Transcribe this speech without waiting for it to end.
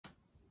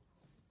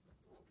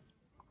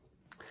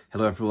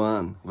Hello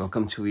everyone,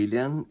 welcome to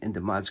William and the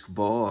Magic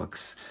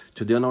Box.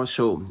 Today on our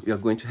show, we are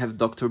going to have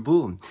Dr.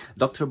 Boo.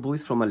 Dr. Boo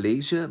is from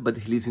Malaysia, but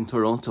he lives in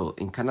Toronto,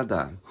 in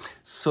Canada.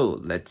 So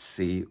let's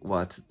see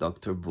what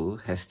Dr. Boo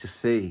has to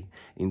say.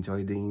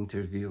 Enjoy the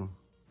interview.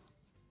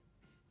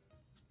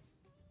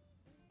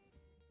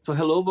 So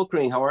hello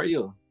Boekhren, how are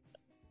you?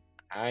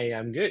 Hi,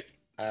 I'm good.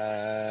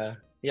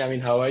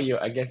 How are you?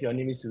 I guess your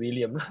name is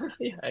William.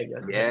 Yeah, I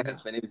guess.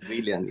 Yes, my name is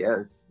William,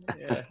 yes.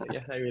 Yeah.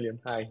 Hi, William.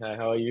 Hi.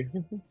 How are you?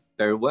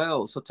 Very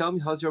well. So tell me,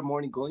 how's your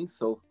morning going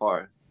so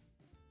far?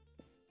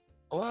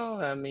 Well,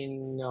 it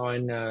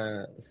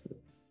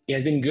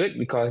has been good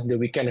because the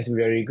weekend has been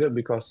very good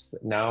because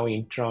now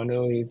in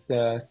Toronto it's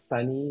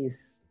sunny,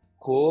 it's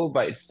cold,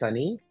 but it's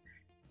sunny.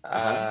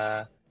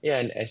 Uh-huh.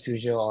 And as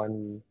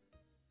usual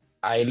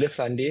I love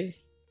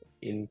Sundays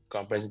in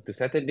comparison to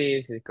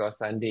Saturdays because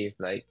Sunday is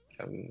like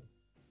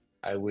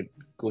I would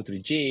go to the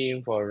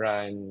gym for a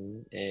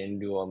run and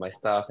do all my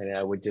stuff, and then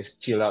I would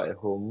just chill out at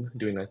home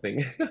doing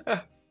nothing.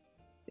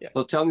 Yeah,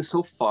 So tell me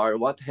so far,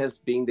 what has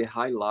been the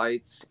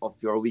highlights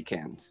of your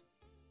weekend?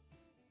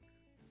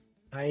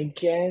 I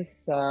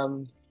guess.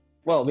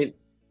 Well,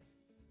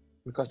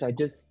 because I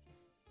just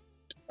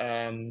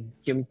came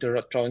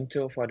to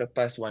Toronto for the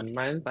past 1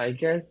 month. I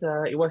guess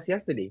it was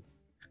yesterday.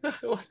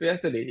 It was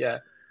yesterday. Yeah.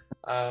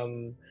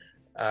 Um,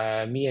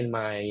 Me and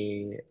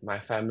my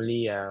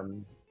family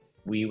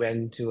we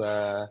went to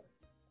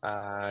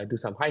do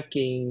some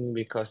hiking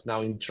because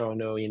now in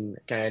Toronto in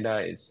Canada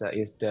it's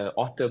the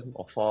autumn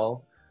or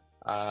fall.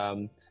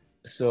 Um,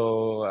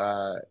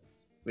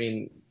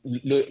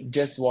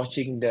 just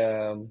watching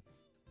the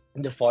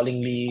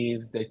falling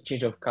leaves, the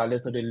change of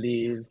colors of the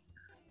leaves.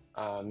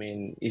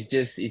 It's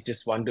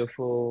just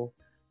wonderful.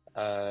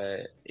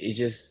 It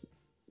just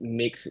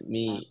makes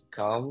me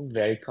calm,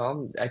 very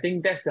calm. I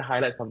think that's the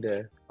highlights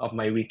of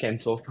my weekend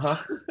so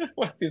far.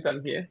 Since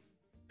I'm here.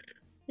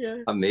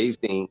 Yeah,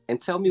 Amazing. And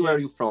tell me where yeah.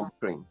 you're from,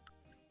 Boekhren.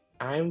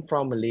 I'm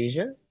from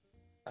Malaysia.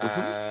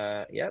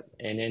 Mm-hmm. Yep.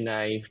 And then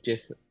I've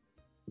just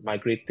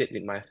migrated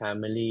with my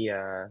family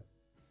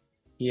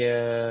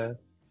here,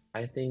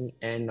 I think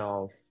end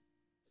of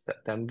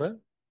September.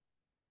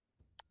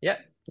 Yeah,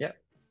 yeah,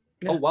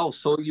 Oh yeah. wow,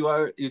 so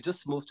you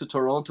just moved to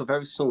Toronto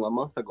very soon, a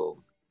month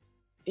ago.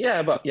 Yeah,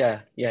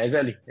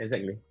 exactly.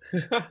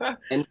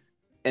 And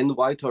and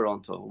why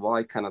Toronto?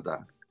 Why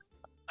Canada?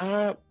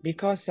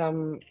 Because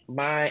I'm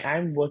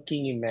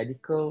working in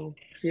medical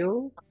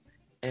field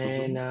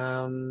and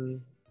Mm-hmm.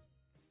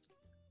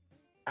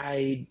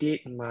 I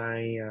did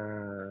my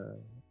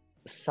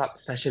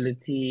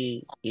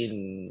subspecialty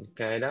in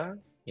Canada,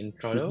 in Mm-hmm.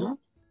 Toronto.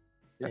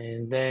 Yeah,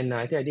 And then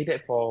I think I did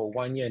that for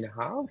 1 year and a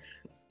half.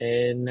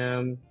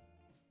 And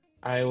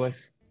I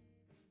was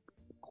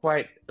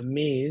quite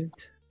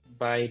amazed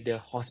by the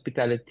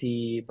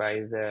hospitality,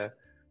 by the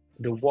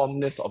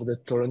warmness of the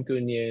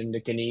Torontonian,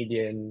 the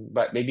Canadian,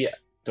 but maybe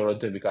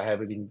Toronto because I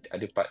haven't been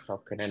other parts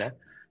of Canada.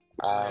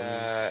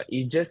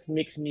 It just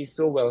makes me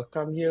so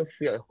welcome here,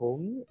 feel at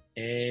home,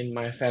 and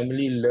my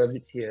family loves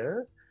it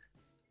here.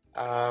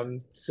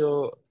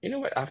 So you know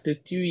what? After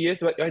 2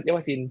 years, it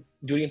was in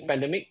during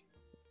pandemic.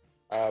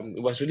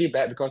 It was really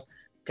bad because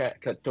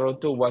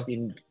Toronto was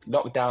in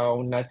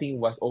lockdown, nothing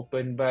was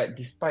open. But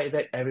despite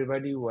that,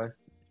 everybody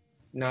was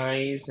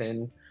nice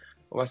and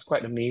was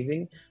quite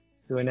amazing.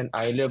 So and then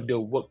I love the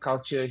work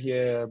culture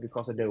here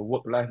because of the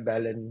work-life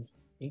balance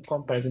in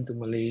comparison to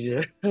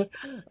Malaysia.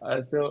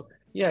 So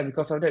yeah,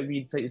 because of that,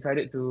 we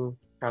decided to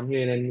come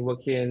here and then work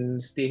here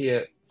and stay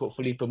here,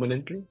 hopefully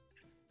permanently.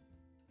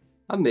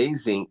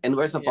 amazing. And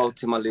where's Yeah,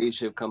 about in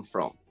Malaysia you come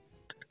from?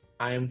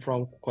 I am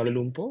from Kuala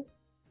Lumpur,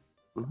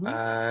 Mm-hmm.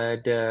 uh,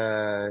 the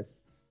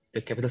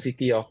the capital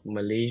city of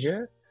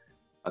Malaysia.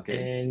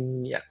 Okay,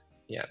 And yeah.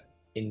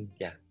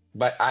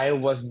 But I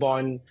was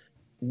born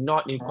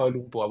not in Kuala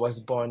Lumpur. I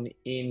was born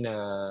in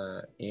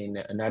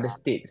another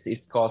state.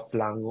 It's called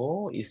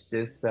Selangor. It's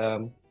just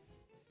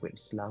wait,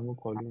 Selangor,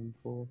 Kuala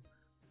Lumpur.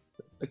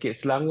 Okay,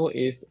 Selangor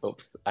is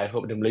oops. I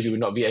hope the Malaysia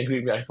will not be angry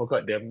with me. I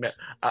forgot the map.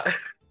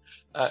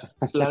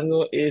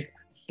 Selangor is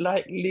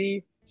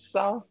slightly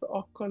south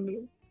of Kuala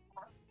Lumpur.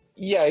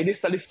 Yeah, it is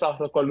slightly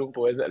south of Kuala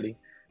Lumpur, exactly.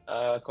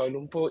 Kuala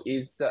Lumpur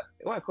is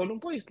Kuala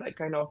Lumpur is like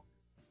kind of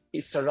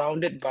it's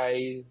surrounded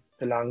by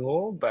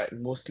Selangor, but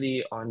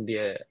mostly on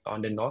the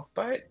north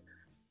part.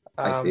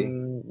 I see.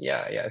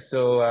 Yeah.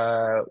 So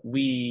I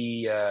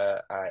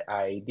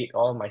did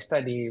all my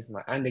studies,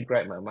 my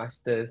undergrad, my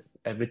masters,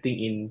 everything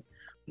in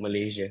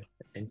Malaysia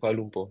in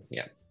Kuala Lumpur.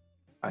 Yeah.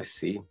 I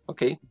see.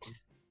 Okay.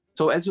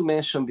 So as you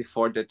mentioned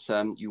before that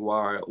you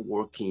are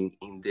working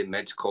in the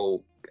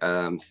medical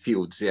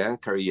fields, yeah,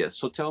 career.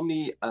 So tell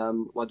me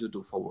what do you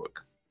do for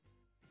work?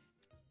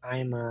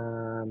 I'm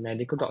a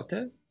medical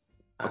doctor.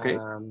 Okay.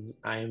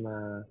 I'm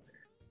a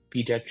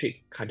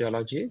pediatric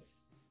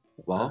cardiologist.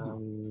 Wow.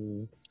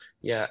 Um,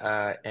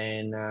 yeah,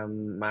 and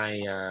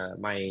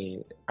my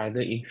other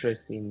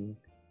interest in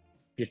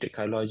pediatric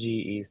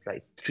cardiology is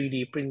like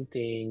 3D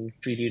printing,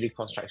 3D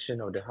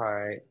reconstruction of the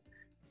heart,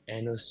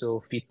 and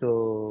also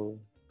fetal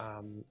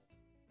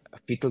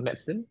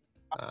medicine.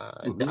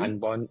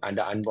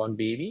 the unborn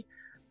baby.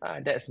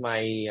 That's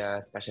my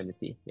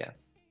specialty. Yeah.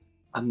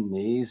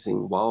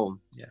 Amazing. Wow.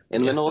 Yeah.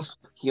 And Yeah. when I was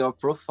checking your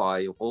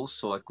profile,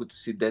 also, I could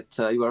see that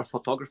you are a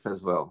photographer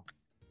as well.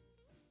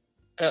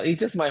 It's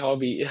just my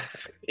hobby.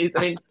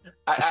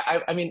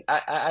 I mean,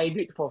 I do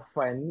it for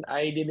fun.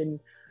 I didn't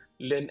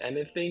learn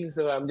anything,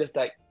 so I'm just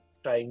like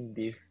trying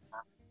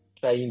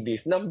trying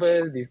these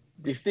numbers,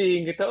 this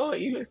thing. I thought, oh,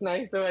 it looks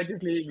nice, so I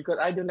just leave it because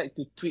I don't like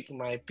to tweak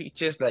my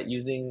pictures like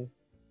using,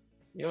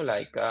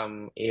 like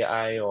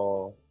AI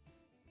or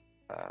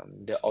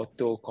the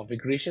auto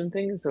configuration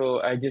thing.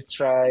 So I just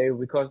try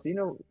because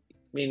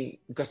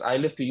because I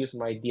love to use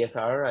my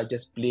DSLR. I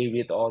just play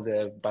with all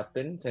the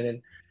buttons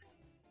and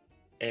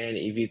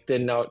if it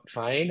turned out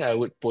fine, I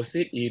would post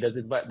it. It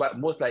doesn't, but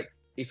most like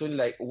it's only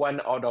like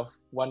 1 out of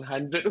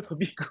 100 would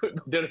be good.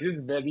 But the rest is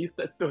very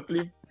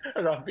totally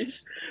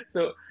rubbish.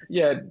 So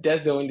yeah,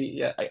 that's the only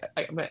yeah.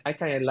 I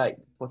kind of like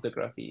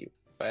photography,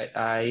 but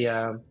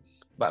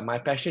my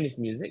passion is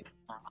music.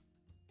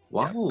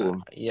 Yeah, Wow.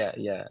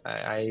 yeah.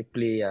 I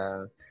play.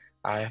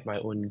 I have my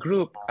own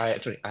group. I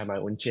have my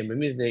own chamber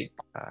music.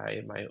 I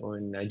have my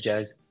own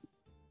jazz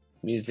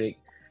music.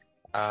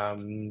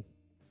 Um,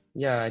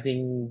 yeah, I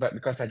think, but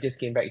because I just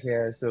came back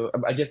here, so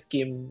I just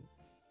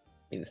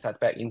start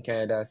back in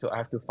Canada, so I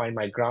have to find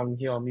my ground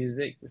here on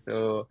music.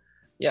 So,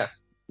 yeah,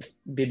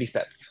 baby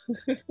steps.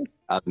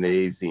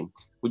 Amazing.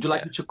 Would you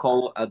like Yeah. me to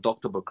call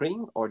Dr.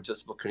 Boekhren or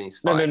just Boekhren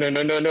is No, no, fine? no,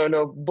 no, no, no,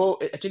 no. Bo,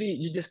 actually,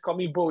 you just call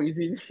me Bo, is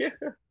it?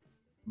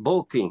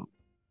 Boekhren.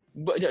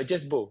 Yeah,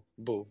 just Bo,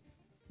 Bo.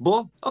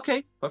 Bo? Okay,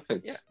 Yeah,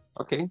 perfect.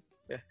 Okay.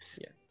 yeah,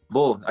 yeah.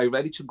 Bo, are you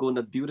ready to go on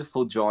a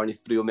beautiful journey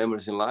through your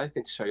memories in life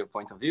and share your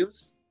point of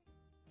views?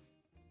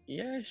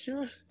 Yeah,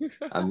 sure.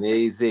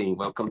 Amazing.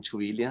 Welcome to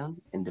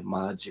William and the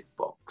Magic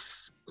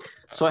Box.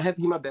 So I have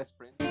here my best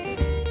friend.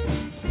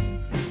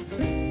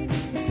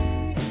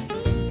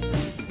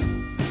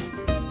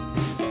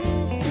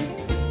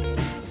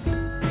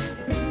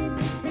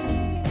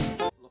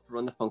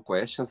 Run fun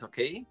questions,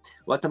 okay?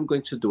 What I'm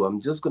going to do, I'm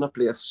just gonna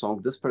play a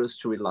song just for us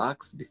to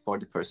relax before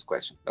the first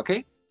question,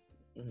 okay?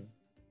 Mhm.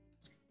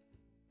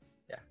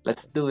 Yeah.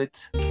 Let's do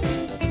it.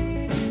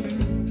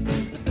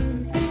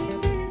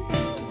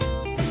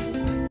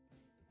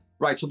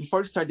 Right, so before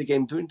we start the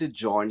game, during the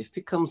journey, if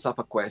it comes up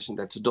a question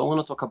that you don't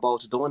want to talk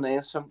about, you don't want to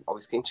answer,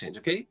 always can change,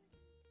 okay?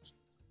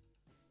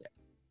 Yeah.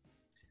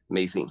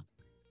 Amazing.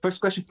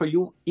 First question for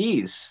you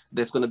is,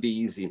 that's going to be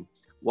easy.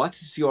 What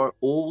is your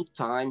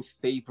all-time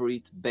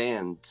favorite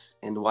band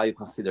and why you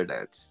consider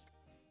that?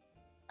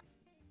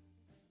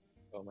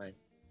 Oh my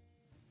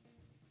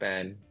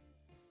band.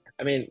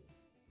 I mean,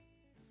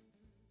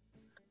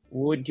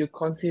 would you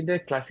consider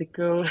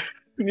classical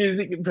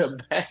music a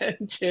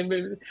band? Chamber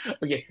music?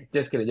 Okay,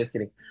 just kidding, just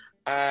kidding.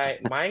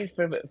 My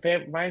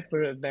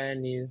favorite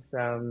band is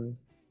to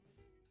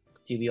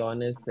be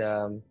honest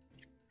uh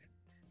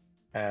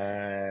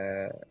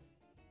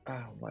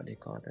what they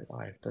call it? Oh,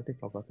 I've totally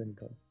forgotten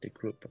the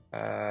group.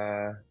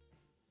 Uh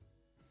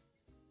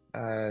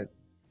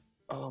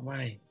oh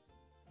my,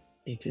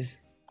 it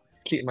just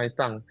slipped my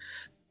tongue.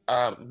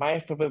 My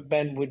favorite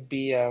band would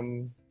be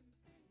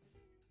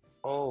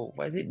oh,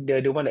 what is it?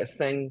 The one that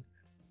sang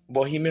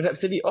Bohemian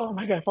Rhapsody. Oh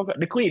my God, I forgot.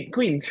 The Queen.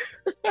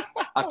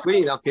 A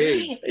Queen,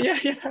 okay. Yeah,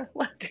 yeah.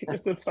 My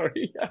goodness, so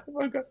sorry. I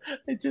forgot.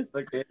 I just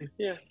Okay.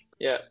 yeah,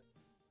 yeah.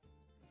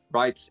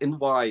 Right, and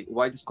why?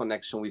 Why this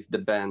connection with the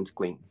band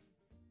Queen?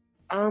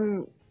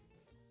 Um,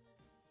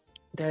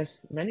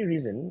 there's many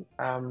reasons.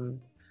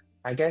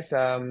 I guess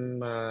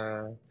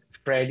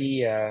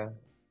Freddie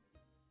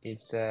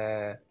it's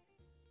I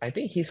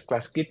think he's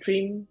classically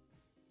trained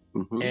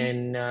Mm-hmm.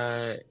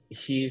 and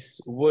his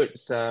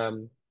words are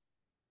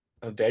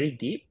very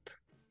deep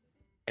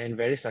and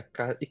very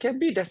sarcastic. It can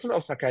be there's a lot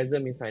of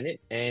sarcasm inside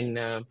it,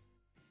 and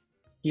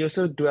he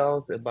also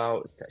dwells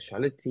about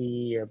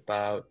sexuality,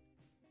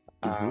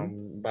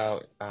 Mm-hmm.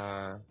 about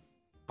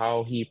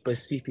how he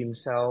perceived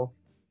himself,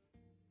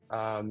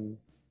 and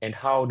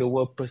how the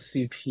world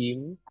perceive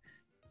him.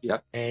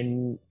 Yep.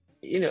 And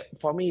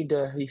for me,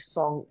 the his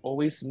song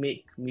always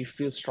make me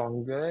feel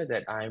stronger.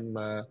 That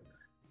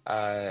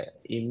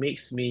it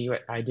makes me.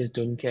 I just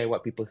don't care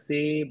what people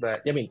say.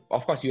 But I mean,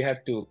 of course, you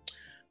have to.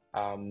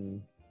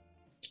 Um,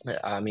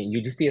 I mean,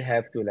 you still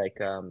have to like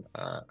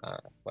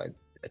what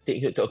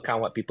take into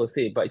account what people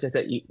say, but it's just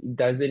that it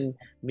doesn't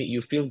make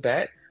you feel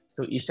bad.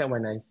 So each time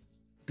when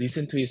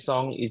listen to his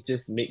song, it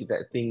just make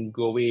that thing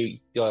go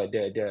away.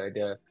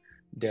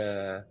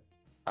 The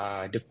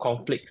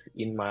conflicts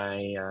in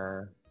my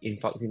in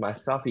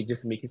myself, it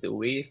just makes it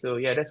away. So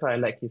yeah, that's why I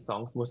like his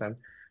songs most time,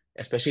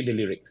 especially the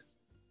lyrics.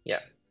 Yeah.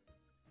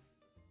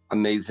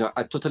 Amazing.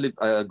 I totally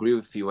agree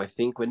with you. I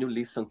think when you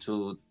listen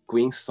to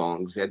Queen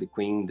songs, yeah, the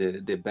Queen,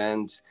 the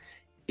band,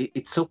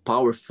 it's so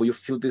powerful. You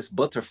feel these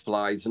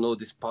butterflies,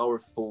 this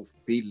powerful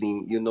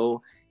feeling,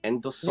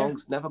 and those Yeah.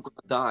 songs never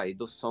gonna die.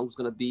 Those songs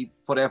gonna be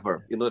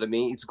forever. You know what I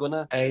mean? It's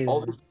gonna I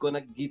always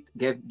gonna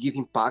give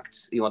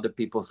impacts in other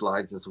people's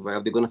lives as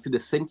well. They're gonna feel the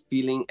same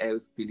feeling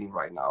I'm feeling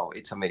right now.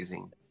 It's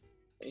amazing.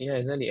 Yeah,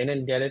 exactly. And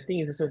then the other thing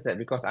is also is that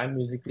because I'm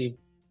musically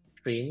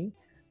trained,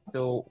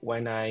 so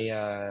when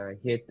I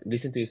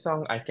listen to his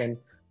song,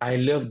 I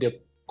love the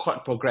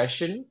chord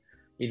progression.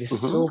 It is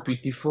Mm-hmm. so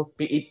beautiful.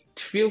 It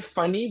feels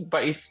funny,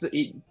 but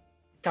it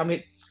come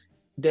it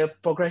the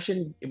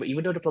progression,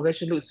 even though the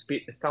progression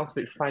sounds a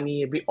bit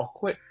funny, a bit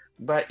awkward,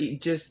 but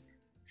it just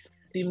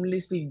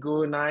seamlessly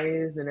go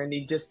nice, and then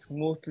it just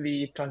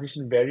smoothly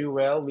transition very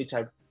well, which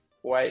I'm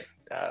quite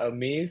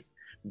amazed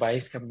by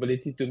his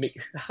capability to make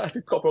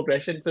the chord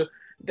progression. So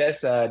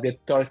that's the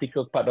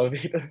theoretical part of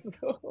it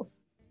also.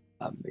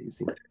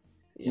 Amazing.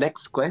 Yeah.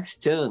 Next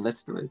question.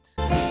 Let's do it.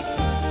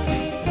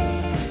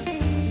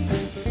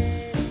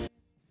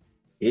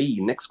 Hey,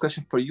 next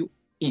question for you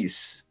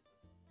is,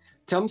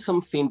 tell me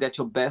something that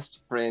your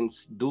best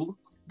friends do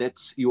that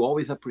you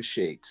always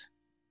appreciate.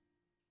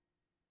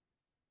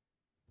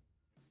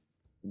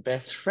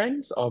 Best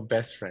friends or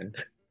best friend?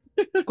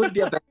 Could be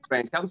a best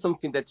friend. Tell me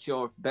something that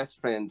your best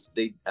friends,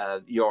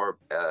 your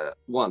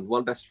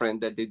one best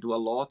friend that they do a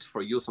lot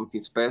for you,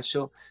 something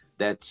special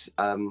that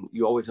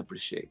you always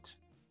appreciate.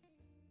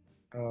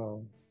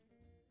 Oh,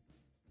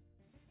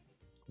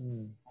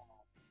 hmm.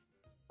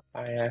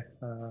 I have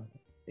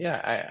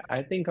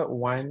I think got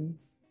one.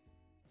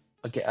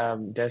 Okay,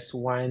 there's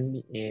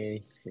one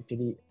is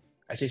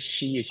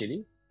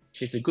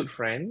she's a good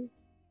friend.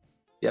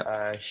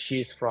 Yeah.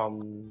 She's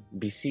from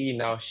BC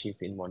now.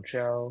 She's in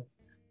Montreal.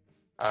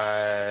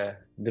 The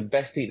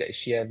best thing that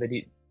she ever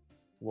did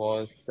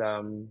was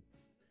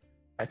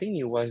I think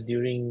it was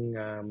during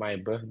my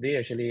birthday.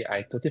 Actually,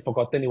 I totally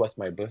forgotten it was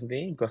my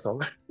birthday because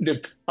of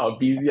how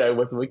busy I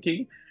was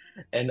working.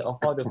 And of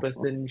all the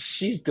person,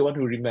 she's the one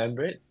who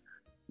remembered.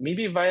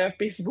 Maybe via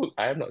Facebook.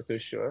 I'm not so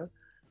sure.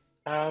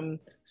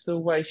 So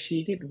what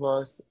she did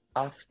was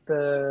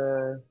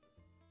after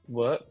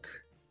work,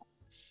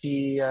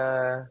 she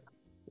uh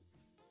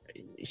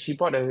she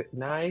bought a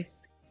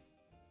nice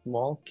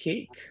small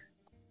cake,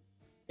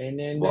 and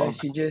then Wow.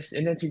 she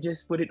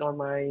just put it on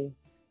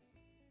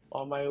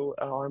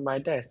my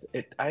desk.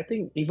 I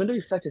think even though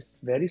it's such a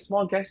very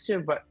small gesture,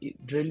 but it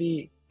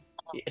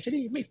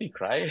actually makes me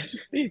cry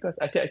actually because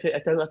I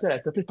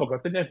totally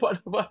forgotten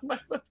about my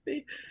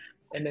birthday,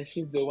 and then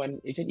she's the one.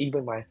 Actually,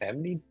 even my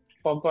family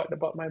forgot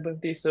about my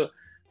birthday, so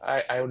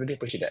I really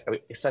appreciate that. I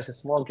mean, it's such a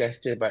small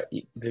gesture, but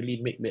it really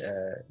made me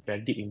a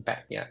very deep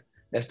impact. Yeah,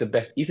 that's the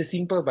best. It's a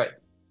simple, but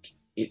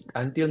it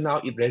until now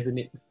it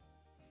resonates.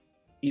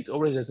 It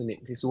always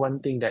resonates. It's one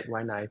thing that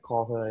when I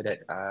call her,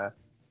 that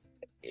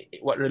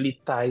what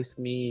really ties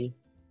me.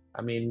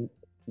 I mean,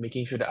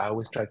 making sure that I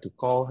always try to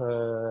call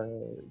her.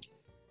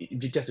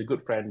 She's just a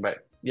good friend,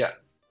 but yeah,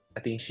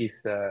 I think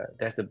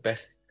that's the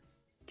best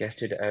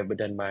gesture that I ever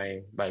done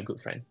by a good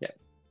friend. Yeah.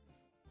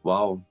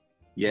 Wow.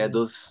 Yeah, Mm.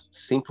 those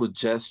simple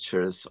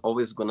gestures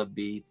always gonna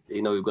be,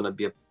 you're gonna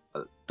be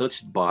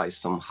touched by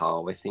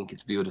somehow. I think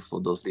it's beautiful,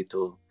 those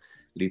little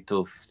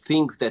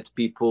things that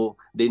people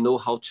they know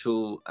how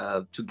to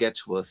get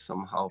to us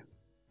somehow.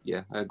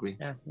 Yeah, I agree.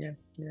 Yeah, yeah,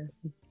 yeah.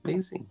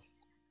 Amazing.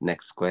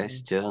 Next Mm.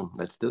 question.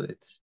 Let's do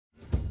it.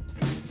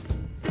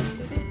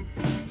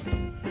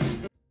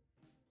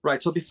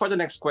 Right. So before the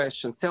next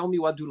question, tell me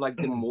what do you like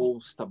the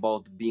most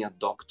about being a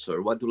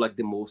doctor? What do you like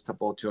the most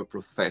about your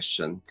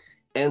profession?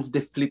 And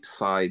the flip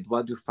side,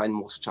 what do you find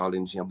most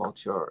challenging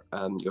about your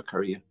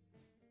career?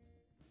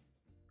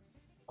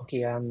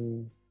 Okay,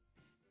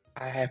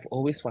 I have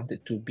always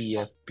wanted to be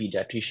a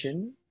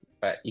pediatrician,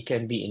 but it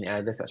can be in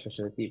other such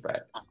specialty.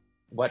 But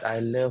what I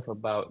love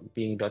about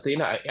being a doctor,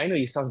 I know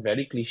it sounds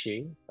very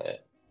cliche,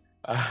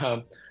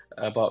 um,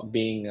 about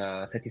being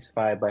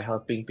satisfied by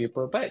helping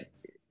people, but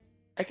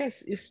I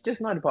guess it's just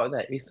not about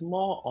that. It's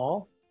more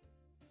of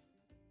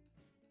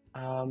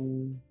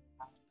um,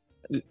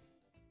 l-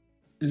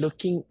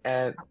 looking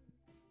at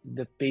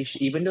the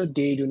patient, even though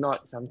they do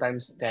not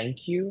sometimes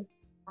thank you,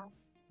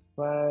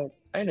 but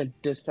I know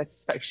the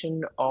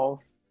satisfaction of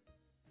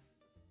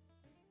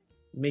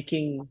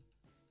making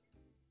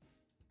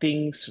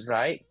things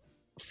right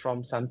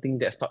from something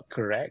that's not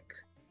correct.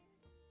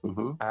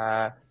 Mm-hmm.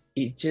 Uh,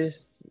 it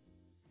just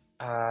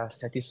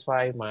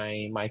satisfy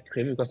my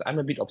craving because I'm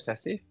a bit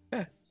obsessive.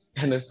 Yeah.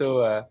 And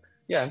also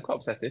yeah, I'm quite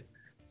obsessive.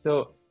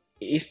 So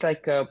it's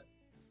like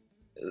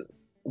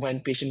when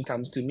patient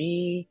comes to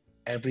me,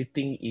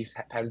 everything is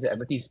haphazard,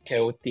 everything is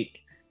chaotic.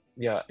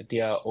 They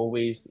are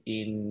always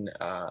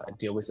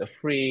they're always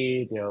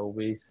afraid, they're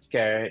always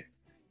scared,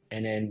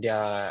 and then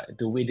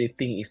the way they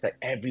think is like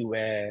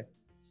everywhere.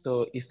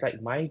 So it's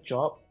like my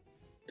job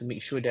to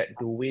make sure that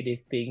the way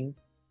they think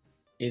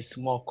is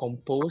more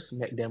composed,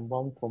 make them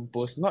more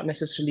composed, not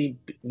necessarily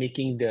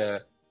making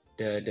the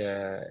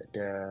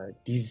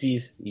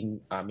disease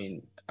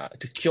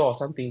to cure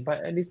something, but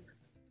at least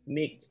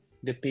make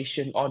the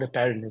patient or the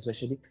parent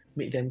especially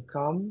make them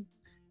calm,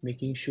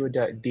 making sure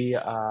that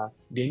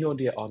they know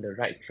they're on the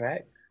right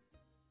track.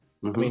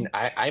 I Mm-hmm. mean,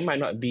 I might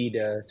not be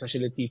the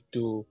specialty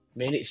to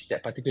manage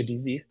that particular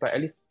disease, but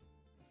at least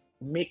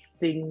make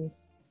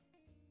things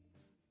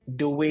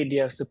the way they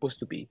are supposed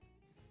to be.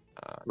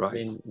 I Right.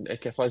 mean,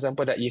 okay, for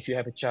example, that if you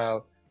have a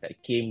child,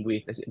 that came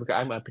with, because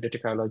I'm a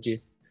pediatric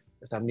cardiologist,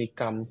 somebody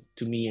comes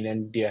to me and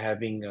then they're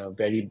having a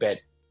very bad,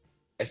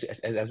 as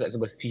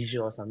a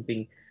seizure or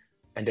something,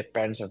 and the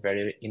parents are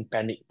very in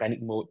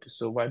panic mode.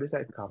 So what I do is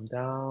I calm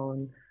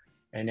down,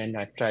 and then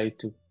I try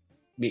to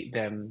make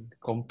them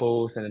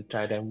compose and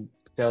tell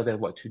them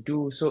what to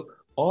do. So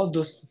all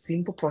those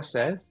simple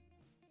process,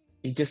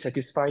 it just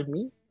satisfied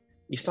me.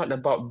 It's not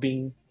about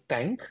being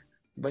tank,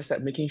 but it's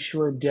like making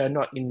sure they are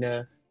not in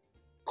a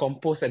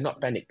compose and not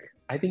panic.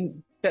 I think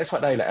that's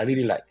what I like. I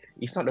really like.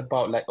 It's not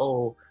about like,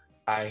 oh,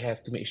 I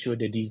have to make sure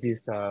the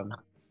disease are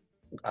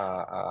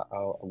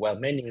well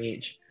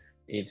managed.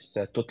 It's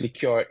totally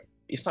cured.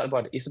 It's not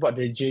about. It's about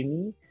the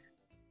journey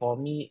for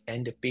me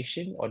and the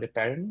patient or the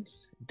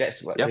parents.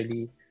 That's what Yep.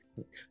 really.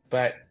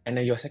 But and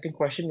then your second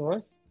question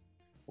was,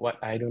 what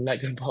I don't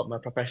like about my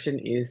profession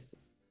is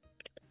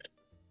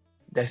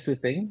there's two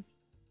things.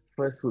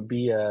 First would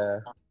be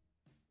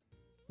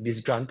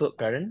disgruntled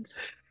parents.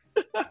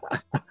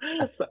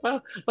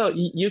 So, well,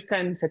 you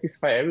can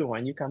satisfy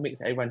everyone, you can make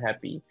everyone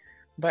happy,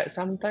 but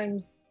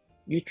sometimes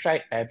you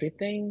try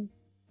everything,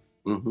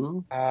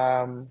 Mm-hmm.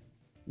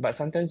 but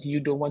sometimes you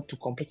don't want to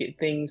complicate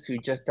things. You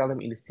just tell them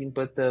in the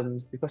simple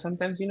terms, because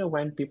sometimes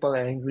when people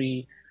are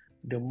angry,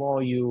 the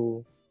more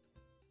you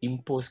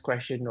impose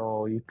question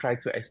or you try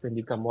to explain,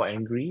 you become more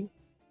angry.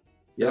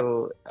 Yep.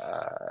 So,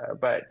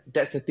 but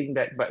that's the thing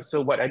but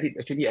so what I did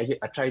actually,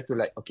 I tried to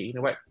like, okay, you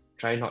know what?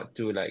 Try not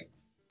to like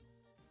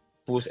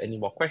pose any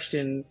more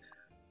question.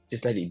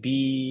 Just let it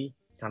be.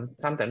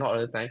 Sometimes, not all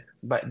the time.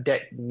 But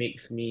that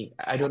makes me,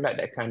 I don't like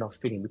that kind of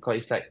feeling, because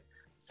it's like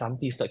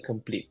something is not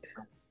complete.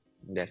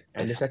 Yes.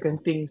 I And the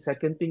see.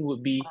 second thing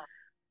would be,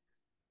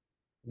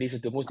 this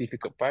is the most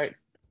difficult part.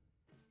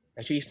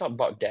 Actually, it's not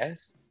about death.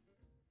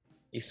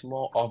 It's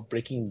more of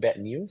breaking bad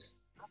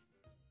news.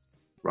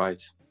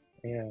 Right.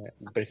 Yeah,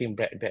 breaking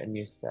bad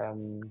news.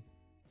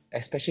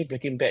 Especially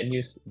breaking bad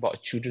news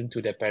about children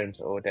to their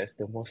parents. Oh, that's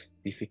the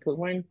most difficult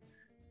one.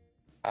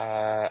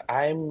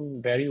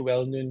 I'm very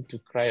well known to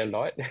cry a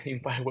lot in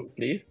my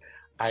workplace.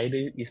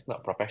 Either it's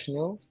not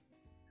professional.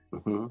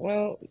 Mm-hmm.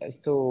 Well,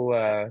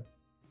 so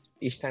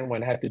each time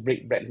when I have to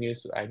break bad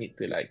news, I need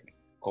to like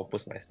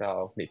compose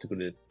myself, need to go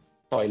to the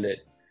toilet,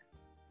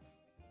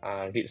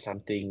 read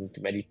something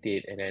to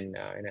meditate, and then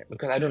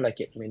because I don't like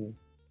it. I mean,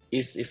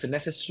 it's a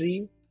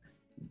necessary,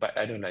 but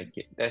I don't like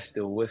it. That's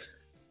the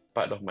worst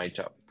part of my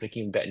job,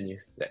 breaking bad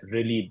news, like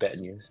really bad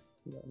news.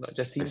 Not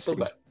just I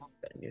simple, see. but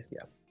bad news.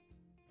 Yeah,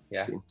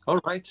 yeah. All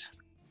right.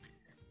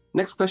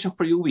 Next question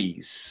for you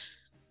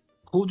is,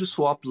 who would you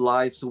swap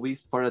lives with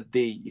for a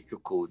day if you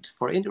could,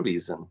 for any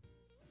reason?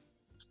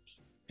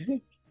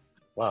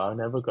 Wow, I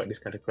never got this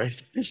kind of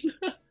question.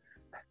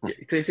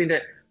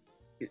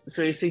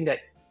 So you're saying that,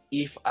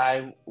 if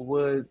I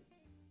were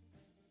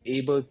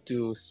able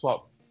to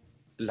swap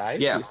life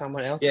Yeah. with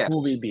someone else, Yeah. who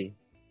will it be?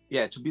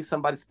 Yeah. To be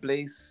somebody's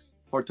place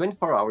for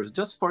 24 hours,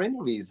 just for any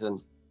reason.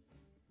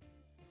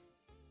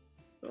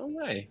 Oh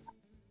my.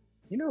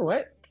 You know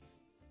what?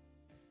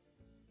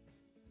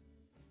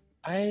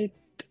 I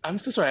I'm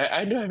so sorry.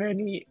 I don't have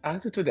any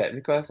answer to that,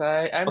 because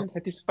I'm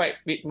satisfied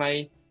with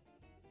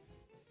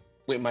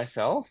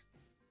myself.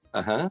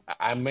 Uh-huh.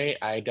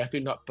 I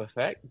definitely not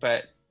perfect,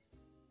 but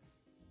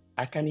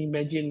I can't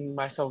imagine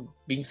myself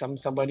being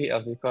somebody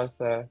else,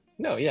 because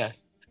no, yeah.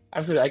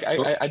 I'm sorry.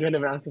 I don't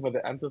have an answer for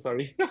that. I'm so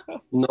sorry.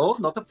 No,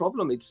 not a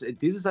problem. This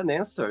is an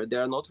answer. They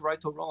are not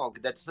right or wrong.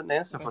 That's an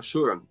answer for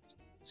sure.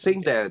 Saying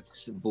Okay. that,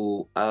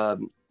 Boo,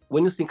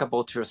 when you think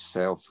about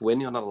yourself,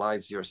 when you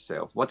analyze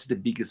yourself, what's the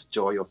biggest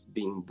joy of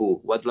being Boo?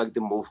 What do you like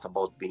the most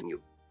about being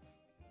you?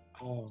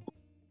 Oh,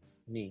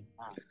 me.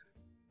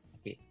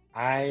 Okay.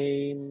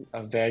 I'm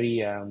a very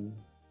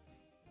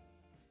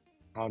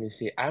how do you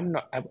say? I'm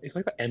if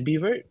I got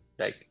ambivert,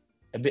 like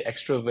a bit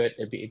extrovert,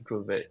 a bit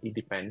introvert. It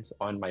depends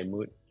on my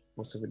mood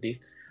most of the days.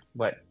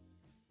 But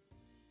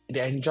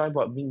the enjoy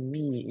about being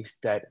me is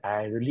that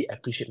I really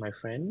appreciate my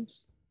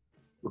friends.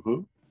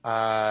 Mm-hmm.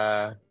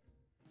 Uh,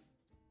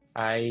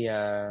 I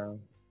uh,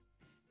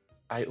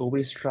 I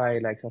always try,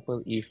 like,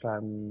 example, if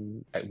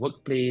I'm at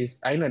workplace,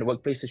 I know at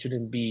workplace it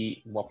shouldn't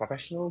be more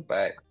professional,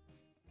 but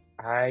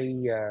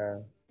I uh,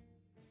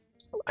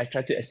 I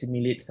try to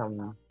assimilate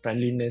some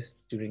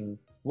friendliness during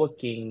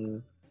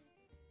working,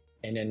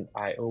 and then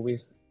I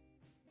always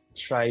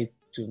try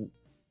to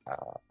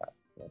uh,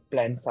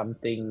 plan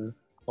something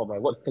for my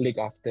work colleague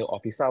after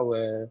office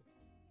hour,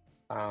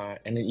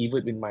 and then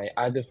even with my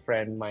other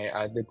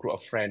group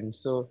of friends.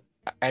 So,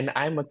 and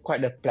I'm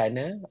quite a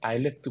planner. I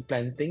love to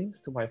plan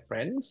things to my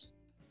friends.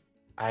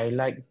 I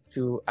like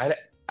to,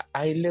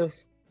 I love,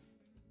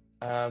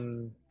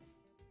 um,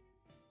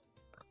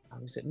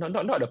 how is it?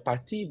 Not a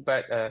party,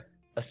 but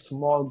a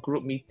small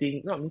group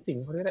meeting. Not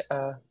meeting. What is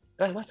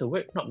that? What's the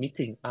word? Not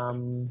meeting.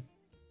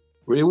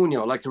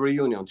 Reunion, like a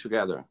reunion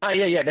together.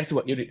 Yeah, yeah, that's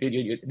what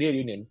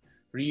reunion.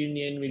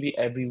 Reunion maybe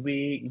every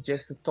week,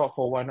 just to talk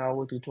for 1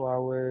 hour to 2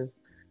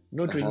 hours.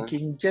 No Uh-huh.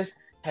 drinking, just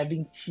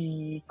having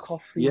tea, Yeah,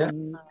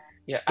 coffee.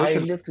 Yeah, I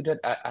totally. live to that.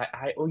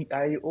 I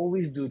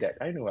always do that.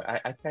 I know.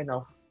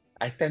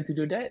 I tend to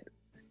do that,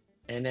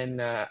 And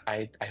then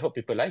I hope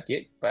people like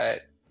it.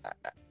 But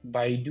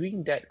by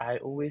doing that, I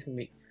always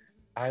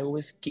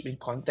keep in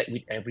contact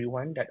with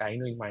everyone that I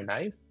know in my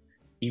life,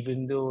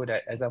 even though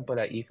that example,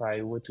 like if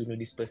I were to know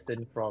this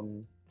person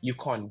from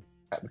Yukon,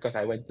 because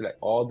I went to like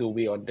all the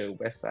way on the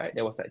west side,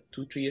 that was like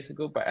 2, 3 years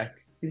ago, but I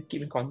still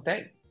keep in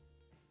contact.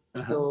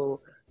 Uh-huh.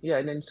 So yeah,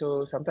 and then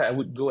so sometimes I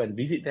would go and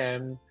visit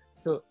them.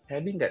 So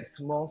having that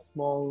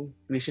small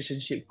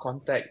relationship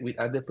contact with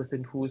other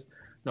person who's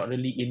not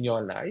really in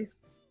your life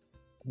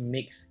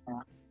makes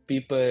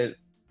people,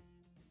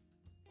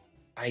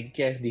 I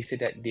guess they say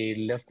that they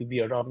love to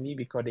be around me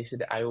because they say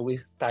that I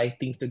always tie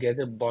things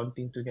together, bond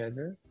things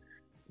together.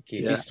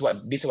 Okay, Yeah. this is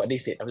what they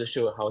said. I'm not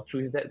sure how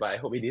true is that, but I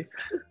hope it is.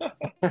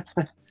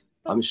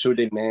 I'm sure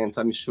they meant.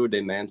 I'm sure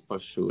they meant for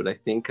sure. I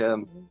think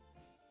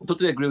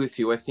totally agree with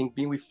you. I think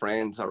being with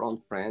friends,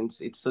 around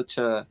friends, it's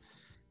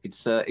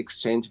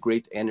exchange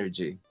great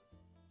energy.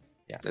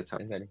 Yeah, That's how.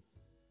 exactly.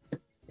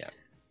 Yeah,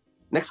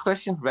 Next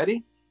question.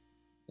 Ready?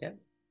 yeah.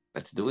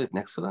 Let's do it.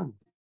 Next one.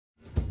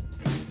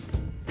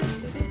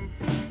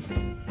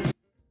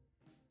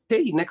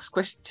 Okay. Next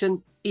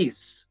question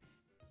is: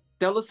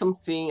 tell us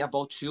something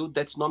about you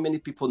that not many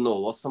people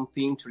know, or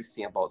something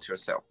interesting about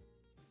yourself.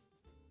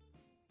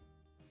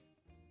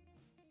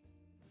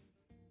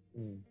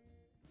 Mm.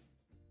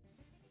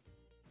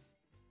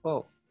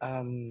 Oh,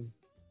 no,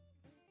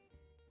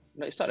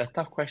 it's not a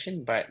tough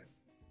question, but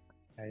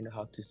I don't know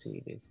how to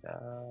say this.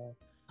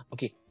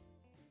 Okay,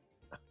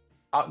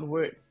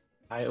 outward,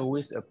 I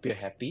always appear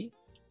happy.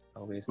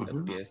 Always Mm-hmm.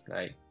 appears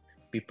like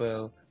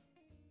people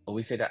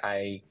always say that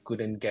I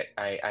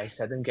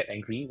seldom get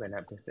angry when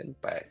I'm present,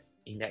 but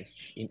in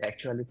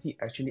actuality,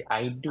 actually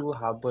I do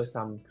harbor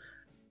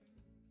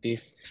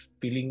this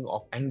feeling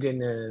of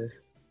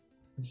angerness,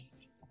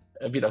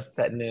 a bit of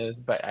sadness,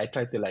 but I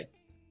try to like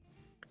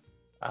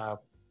uh,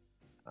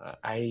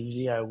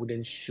 I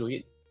wouldn't show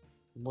it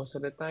most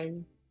of the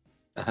time.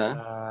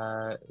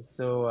 Uh-huh.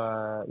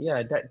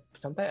 Yeah, that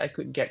sometimes I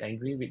could get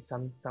angry with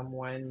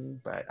someone,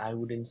 but I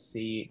wouldn't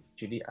say it.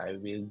 Actually, I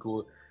will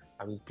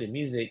play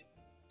music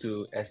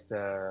to as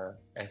a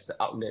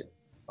outlet,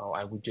 or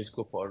I would just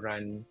go for a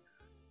run.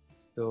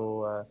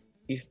 So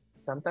it's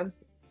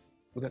sometimes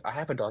because I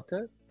have a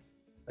daughter.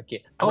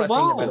 Okay, I'm Oh not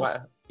saying that my wow!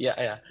 daughter. Yeah,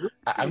 yeah. Really?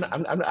 I'm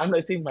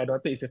not saying my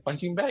daughter is a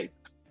punching bag,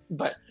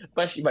 but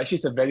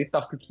she's a very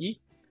tough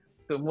cookie.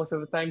 So most of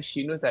the time,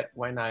 she knows that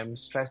when I'm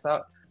stressed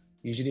out,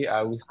 usually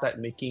I will start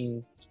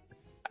making.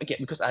 Okay,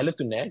 because I love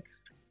to nag.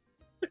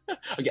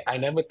 Okay, I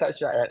never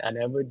touch her. I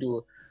never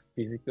do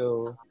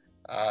physical,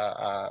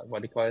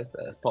 what do you call it,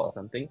 assault or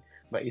something.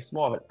 But it's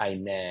more of an I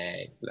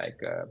nag, like,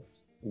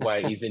 why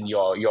isn't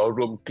your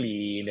room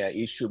clean?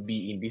 It should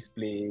be in this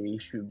place.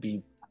 It should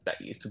be like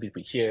it should be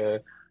put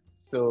here.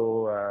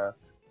 So,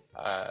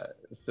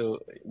 so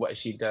what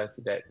she does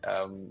is that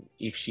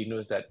if she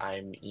knows that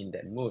I'm in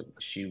that mood,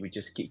 she will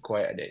just keep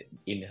quiet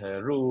in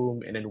her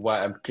room, and then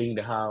while I'm cleaning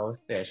the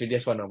house, yeah, she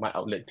just one of my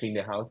outlet clean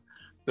the house.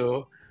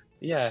 So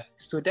yeah,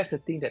 so that's the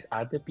thing that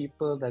other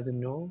people doesn't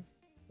know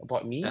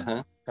about me,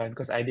 Uh-huh.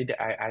 because I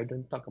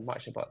don't talk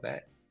much about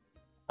that,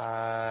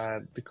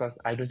 because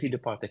I don't see the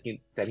point of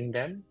telling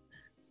them.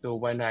 So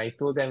when I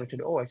told them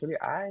actually, oh, actually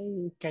I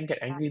can get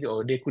angry,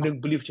 or they couldn't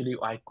believe actually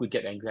I could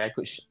get angry. I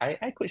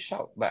could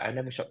shout, but I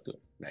never shout to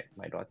like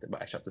my daughter, but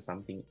I shout to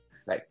something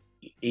like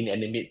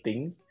inanimate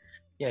things.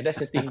 Yeah, that's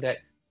the thing that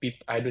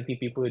I don't think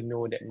people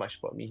know that much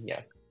about me.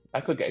 Yeah,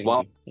 I could get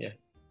Wow. angry. Yeah.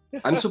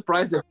 I'm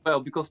surprised as well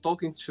because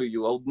talking to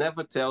you, I would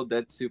never tell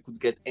that you could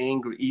get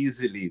angry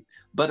easily.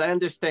 But I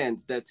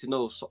understand that,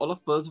 so all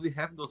of us, we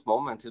have those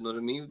moments, you know what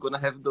I mean? We're going to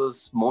have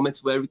those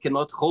moments where we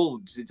cannot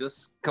hold, they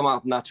just come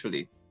out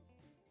naturally.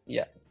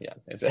 Yeah, yeah,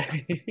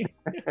 exactly.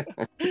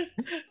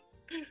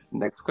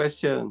 Next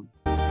question.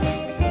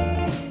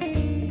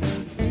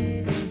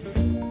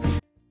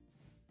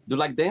 Do you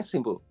like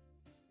dancing, Boo?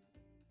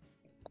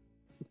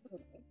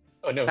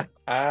 Oh no.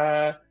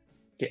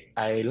 Okay,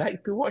 I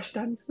like to watch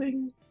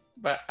dancing,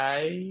 but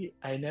I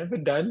never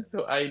dance,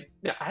 so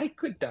yeah, I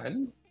could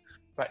dance,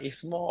 but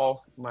it's more of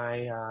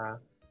my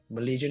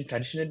Malaysian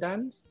traditional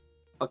dance.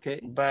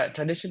 Okay. But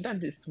traditional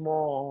dance is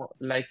more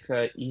like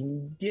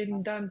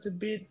Indian dance a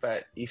bit,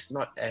 but it's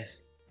not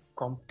as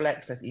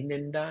complex as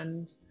Indian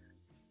dance.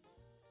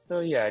 So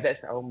yeah,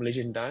 that's our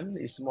Malaysian dance.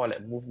 It's more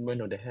like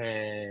movement of the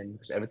hand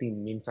because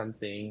everything means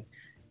something,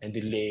 and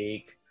the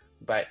leg.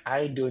 But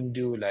I don't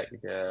do like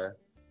the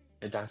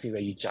dancing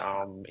where you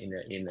jump in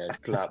a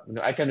club.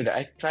 I can do that.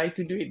 I try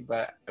to do it,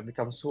 but I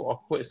become so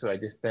awkward, so I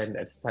just stand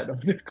at the side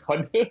of the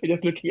corner,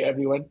 just looking at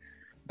everyone.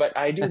 But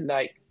I do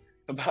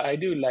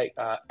like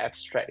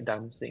abstract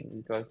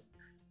dancing because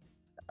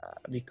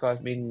I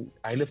mean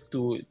I love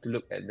to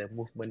look at the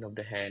movement of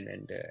the hand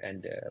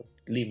and the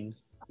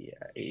limbs. Yeah,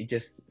 it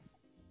just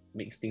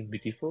makes things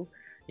beautiful.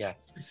 Yeah.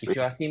 If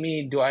you're asking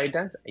me, do I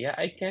dance? Yeah,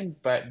 I can.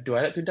 But do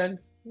I like to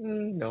dance?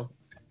 No.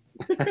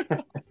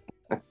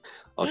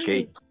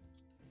 Okay.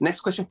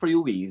 Next question for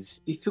you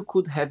is, if you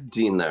could have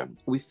dinner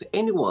with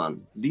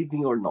anyone,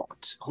 living or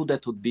not, who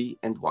that would be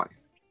and why?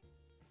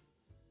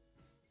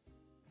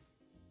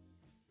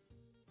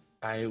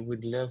 I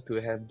would love to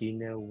have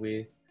dinner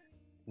with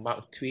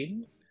Mark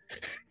Twain,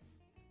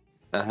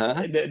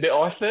 Uh-huh. the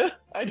author.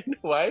 I don't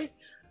know why,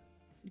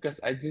 because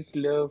I just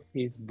love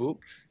his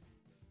books,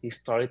 his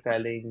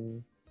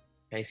storytelling,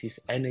 and his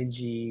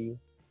energy.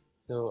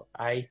 So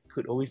I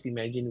could always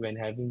imagine when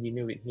having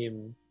dinner with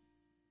him,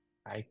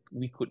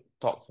 we could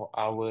talk for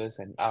hours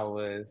and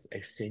hours,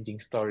 exchanging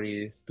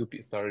stories,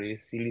 stupid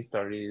stories, silly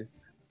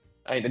stories.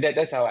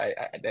 That's how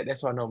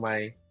that's one of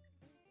my,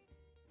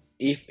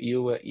 if I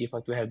were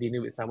to have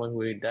dinner with someone who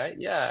already died,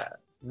 yeah,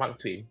 Mark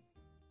Twain.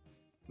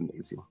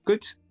 Amazing.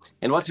 Good.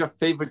 And what's your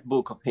favorite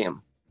book of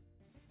him?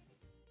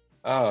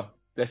 Oh,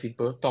 that's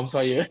simple. Tom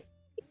Sawyer.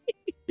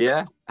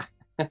 Yeah?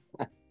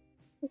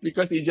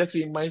 Because it just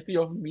reminds me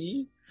of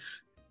me.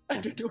 I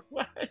don't Mhm. know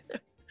why.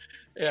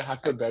 Yeah,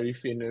 Huckleberry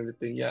Finn and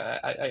everything. Yeah,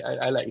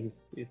 I like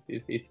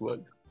his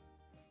works.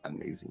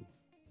 Amazing.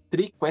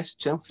 3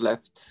 questions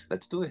left.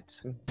 Let's do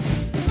it. Mm.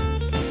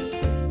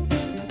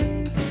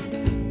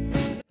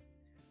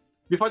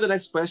 Before the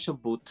next question,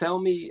 Boo, tell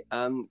me,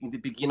 in the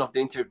beginning of the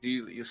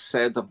interview, you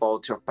said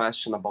about your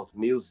passion about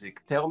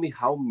music. Tell me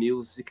how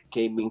music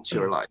came into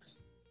your life.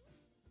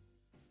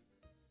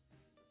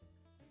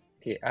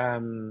 Okay,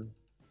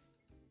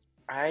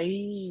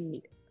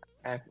 I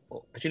have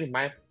actually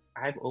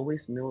I've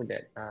always known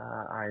that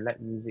I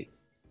like music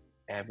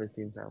ever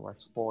since I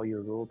was 4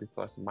 years old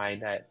because my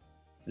dad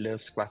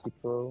loves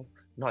classical,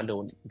 not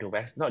the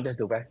West, not just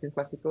the Western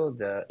classical,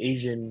 the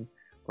Asian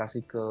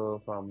classical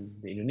from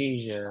the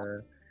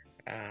Indonesia,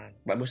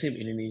 but mostly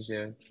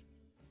Indonesia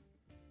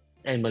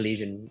and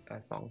Malaysian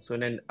songs. So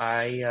then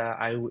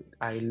I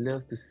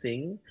love to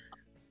sing,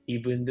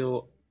 even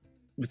though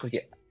because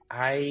yeah,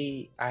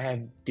 I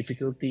have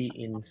difficulty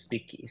in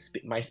speaking.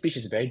 My speech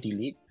is very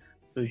delayed.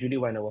 So usually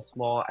when I was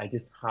small, I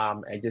just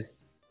hum, I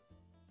just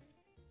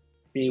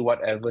say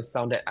whatever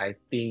sound that I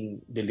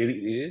think the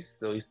lyric is.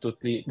 So it's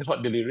totally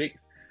not the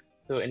lyrics.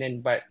 So and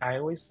then but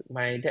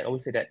my dad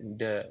always said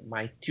that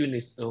my tune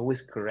is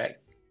always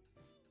correct.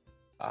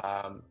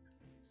 Um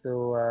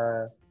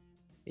so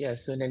yeah,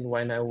 so then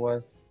when I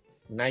was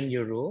 9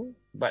 year old,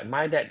 but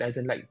my dad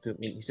doesn't like to, I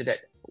mean, he said that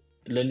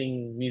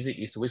learning music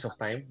is a waste of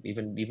time,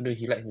 even though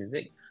he likes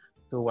music.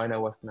 So when I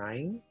was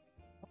nine,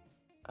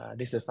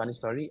 this is a funny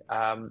story.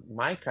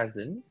 My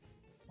cousin,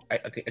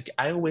 okay,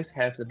 I always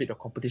have a bit of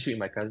competition with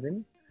my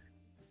cousin.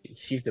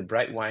 She's the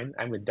bright one,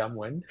 I'm the dumb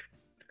one.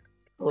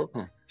 So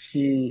Hmm.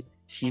 she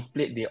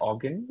played the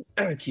organ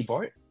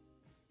keyboard,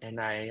 and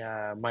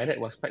my dad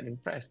was quite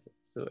impressed.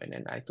 So and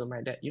then I told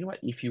my dad, you know what?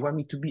 If you want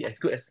me to be as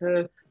good as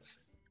her,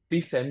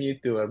 please send me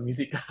to a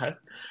music class.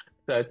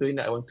 So I told him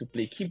that I want to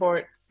play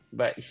keyboard,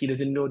 but he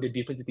doesn't know the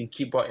difference between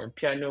keyboard and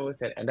piano.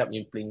 So I end up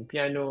in playing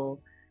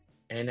piano,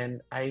 and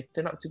then I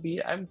turned out to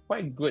be I'm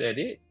quite good at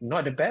it.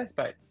 Not the best,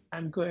 but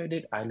I'm good at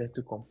it. I love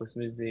to compose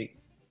music.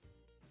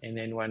 And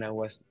then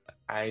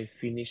I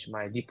finished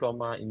my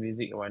diploma in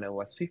music when I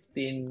was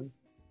 15.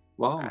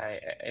 Wow.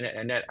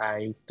 And then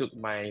I took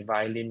my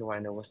violin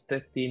when I was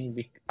 13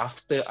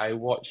 after I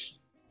watched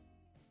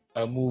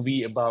a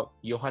movie about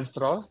Johann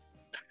Strauss.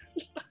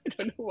 I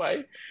don't know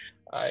why.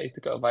 I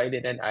took a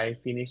violin and I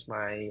finished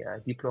my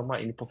diploma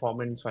in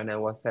performance when I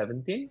was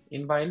 17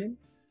 in violin.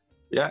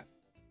 Yeah,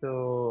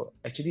 So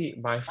actually,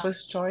 my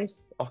first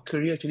choice of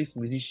career actually is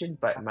musician,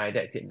 but my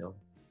dad said no.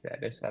 Yeah,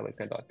 that's why I went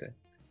to daughter.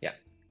 Yeah.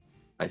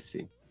 I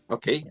see.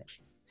 Okay. Yeah.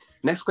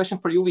 Next question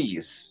for you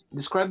is,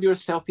 describe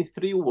yourself in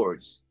 3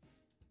 words.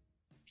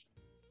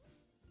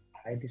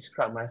 I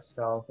describe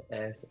myself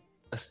as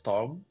a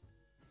storm,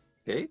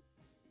 Okay.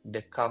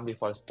 the calm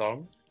before the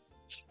storm.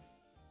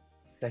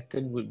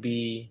 Second would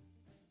be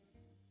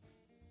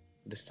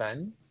the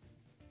sun,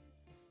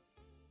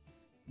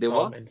 The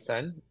storm what? and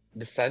sun.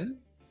 The sun.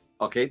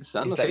 Okay, the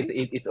sun. It's like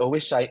Okay. it's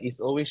always shine. It's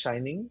always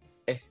shining.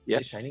 Yeah.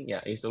 It's shining.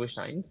 Yeah, it always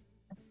shines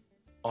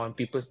on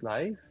people's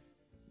life.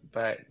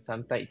 But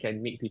sometimes it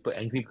can make people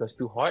angry because it's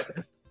too hot.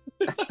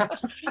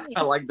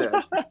 I like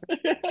that.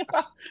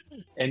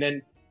 And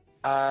then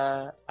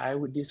I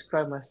would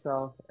describe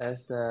myself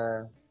as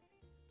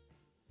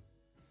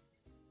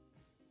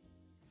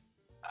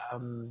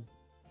um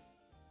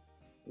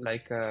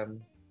like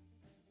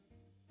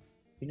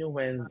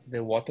when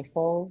the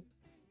waterfall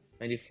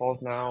when it falls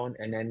down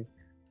and then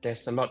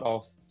there's a lot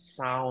of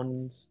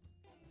sounds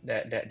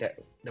that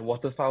the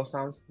waterfall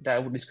sounds that I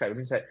would describe. It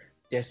means that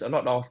there's a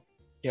lot of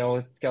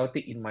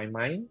chaotic in my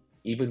mind,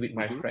 even with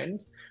my Mhm.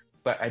 friends,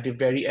 but at the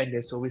very end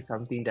there's always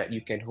something that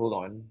you can hold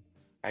on.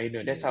 I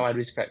know that's how I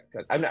describe.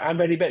 I'm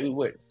very bad with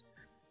words.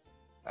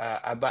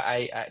 But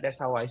I that's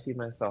how I see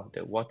myself: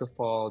 the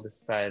waterfall, the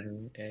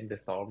sun, and the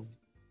storm.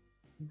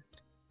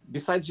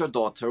 Besides your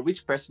daughter,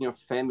 which person in your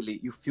family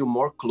you feel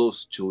more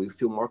close to, you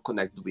feel more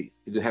connected with?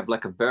 You have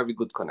like a very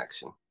good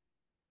connection.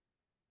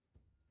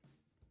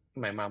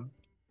 My mom.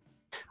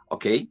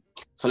 Okay.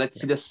 So let's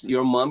see Yeah. this.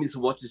 Your mom is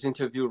watching this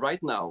interview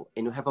right now,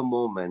 and you have a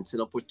moment,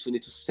 an opportunity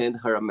to send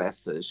her a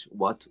message.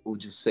 What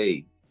would you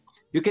say?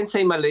 You can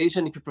say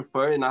Malaysian if you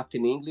prefer, and after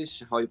in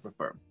English, how you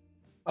prefer.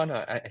 Oh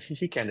no,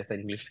 she can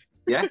understand English.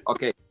 Yeah?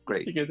 Okay, She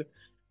great. can.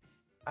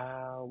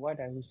 What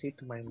I would say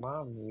to my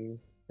mom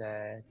is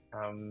that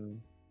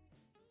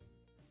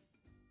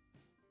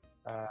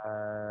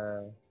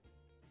uh,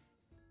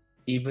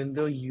 even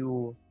though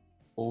you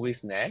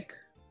always nag,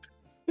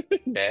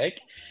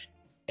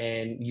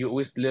 and you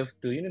always love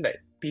to, like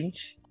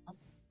pinch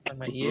on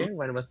my Mm-hmm. ear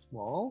when I was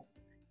small,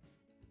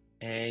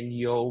 and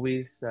you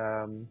always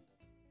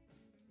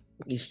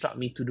instruct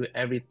me to do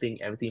everything.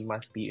 Everything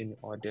must be in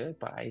order.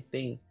 But I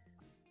think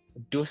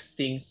those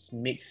things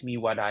makes me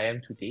what I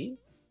am today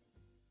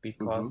Mm-hmm.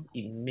 because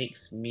it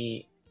makes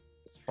me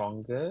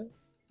stronger.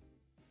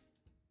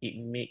 It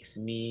makes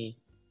me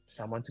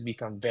someone to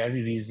become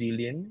very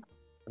resilient.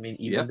 I mean,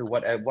 even Yep. though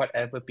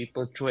whatever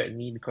people throw at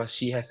me, because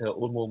she has her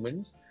own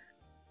moments.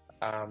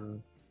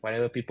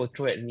 Whatever people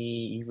throw at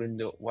me, even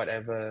though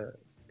whatever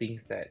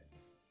things that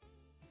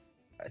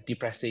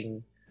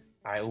depressing,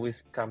 I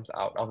always comes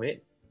out of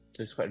it.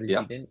 So it's quite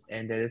Yep. resilient.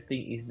 And the other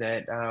thing is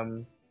that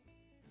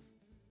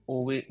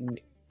always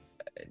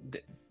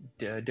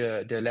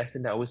the the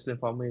lesson that I always learn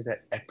from her is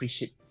that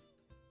appreciate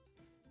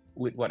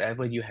with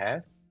whatever you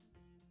have,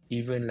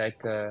 even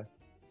like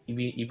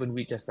even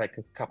with just like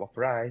a cup of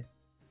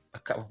rice, a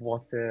cup of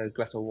water, a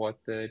glass of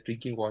water,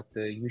 drinking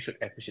water, you should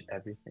appreciate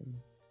everything.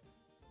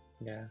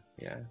 Yeah,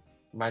 yeah.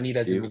 Money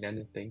doesn't mean Beautiful.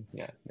 anything.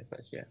 Yeah, that's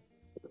what. Yeah,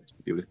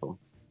 Beautiful.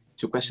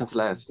 Two yeah, questions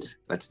left.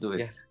 Let's do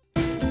yeah. it.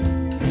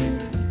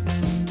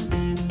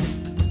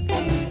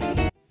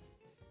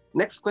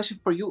 Next question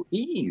for you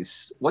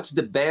is, what's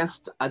the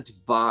best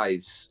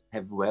advice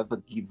have you ever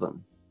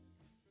given?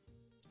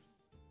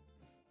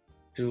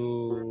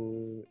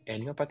 To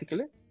anyone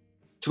particular?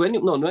 To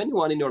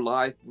anyone in your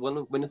life,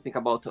 when you think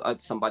about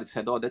somebody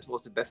said, oh, that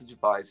was the best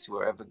advice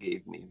you ever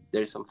gave me.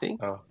 There is something?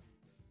 Oh,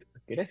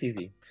 okay, that's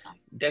easy.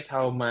 That's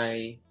how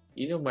my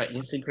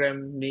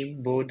Instagram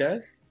name Bo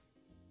does.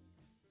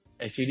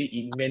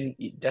 Actually,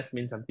 it does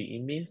mean something.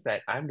 It means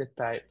that I'm the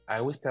type. I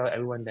always tell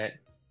everyone that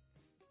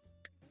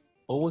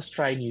always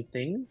try new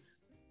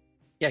things.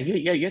 Yeah,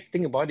 you have to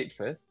think about it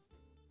first,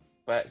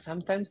 but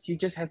sometimes you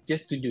just have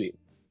just to do it,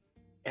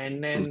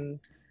 and Mm.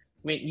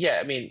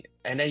 then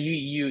and then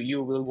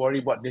you will worry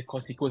about the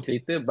consequence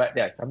later. But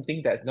yeah,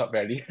 something that's not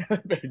very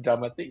very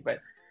dramatic, but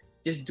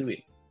just do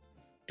it.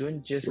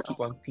 Don't just Yeah. keep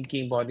on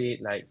thinking about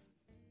it like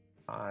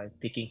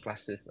taking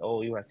classes.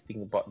 Oh, you have to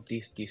think about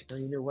this. No,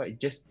 you know what?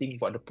 Just think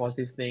about the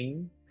positive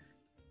thing,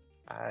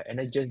 and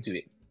then just do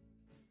it.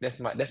 That's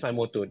my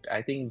motto.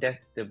 I think that's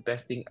the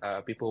best thing.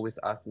 People always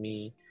ask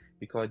me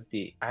because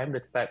I'm the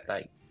type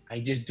like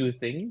I just do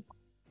things.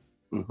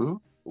 Mm-hmm.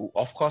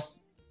 Of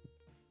course,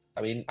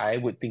 I mean I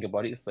would think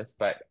about it first,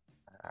 but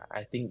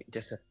I think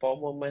just a for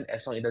moment,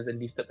 as long as it doesn't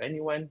disturb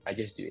anyone, I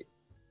just do it.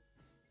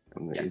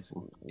 Yeah,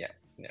 Amazing. yeah,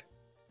 yeah.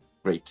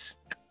 Great.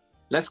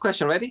 Last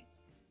question. Ready?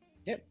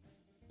 Yep.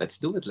 Let's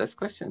do it. Last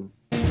question.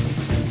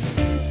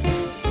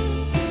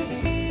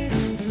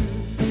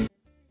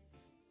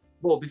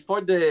 Well, before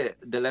the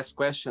last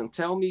question,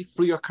 tell me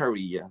through your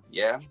career,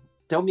 yeah?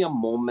 Tell me a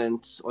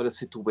moment or a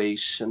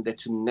situation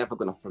that you're never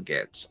gonna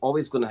forget.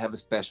 Always gonna have a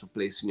special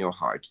place in your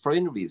heart for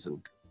any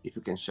reason, if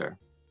you can share.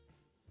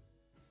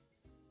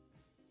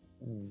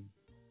 Mm.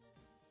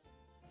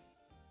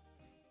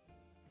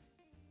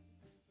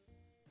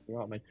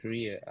 Throughout my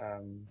career,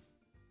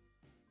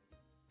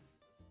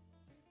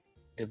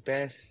 the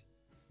best.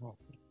 Oh,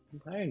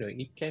 I don't know.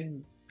 It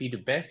can be the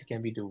best. It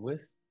can be the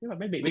worst.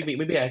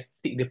 Maybe I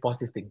stick the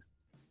positive things.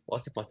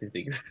 What's the positive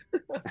things?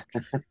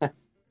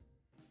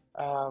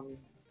 um,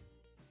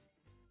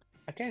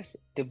 I guess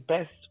the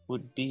best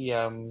would be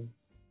on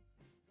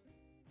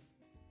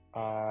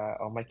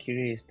my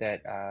career is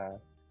that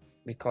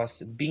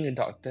because being a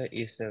doctor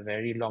is a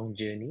very long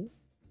journey.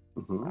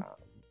 Mm-hmm. Uh,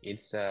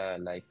 it's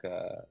like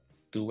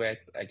to where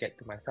I get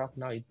to myself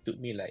now. It took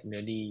me like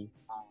nearly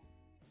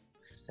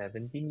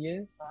 17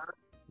 years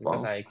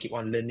because Wow. I keep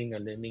on learning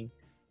and learning.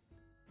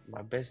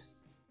 My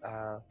best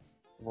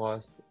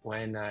was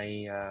when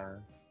I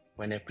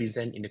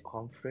present in the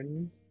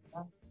conference,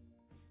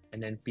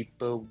 and then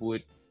people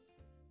would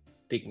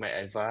take my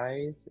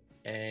advice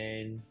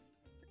and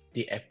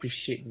they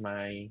appreciate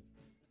my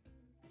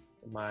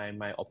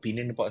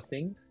opinion about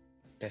things.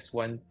 That's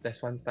one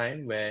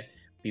time where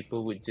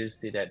people would just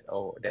say that,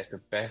 oh,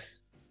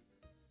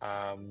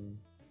 um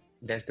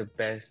that's the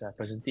best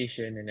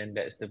presentation, and then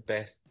that's the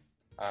best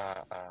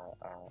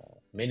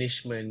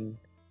management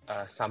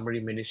summary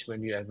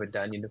management you ever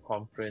done in the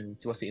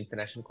conference. It was an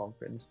international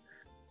conference,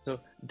 so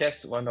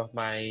that's one of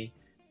my.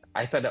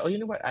 I thought that, oh, you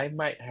know what, I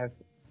might have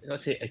not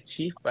say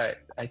achieved, but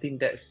I think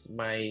that's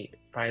my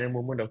final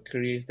moment of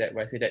career is that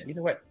where I say that, you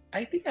know what,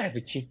 I think I have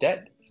achieved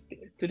that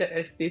to that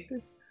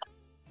status.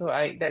 So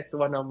I that's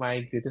one of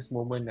my greatest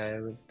moment I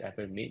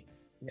ever made.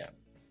 Yeah.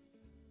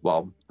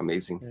 Wow.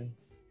 Amazing. Mm.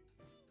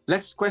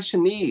 Last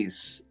question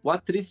is,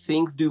 what three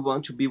things do you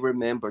want to be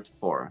remembered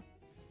for?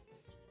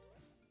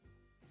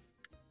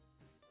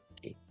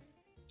 Okay.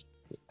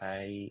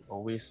 I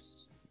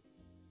always,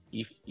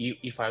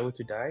 if I were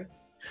to die,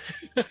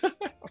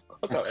 of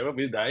course I'll ever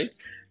will die.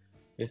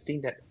 The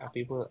thing that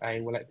I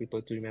would like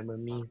people to remember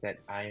me is that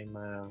I'm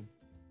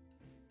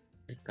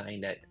the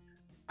kind that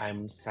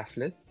I'm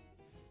selfless.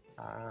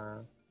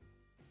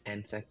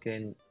 And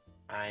second,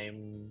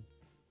 I'm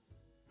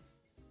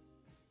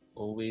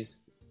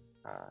always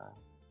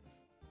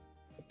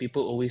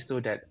people always know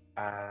that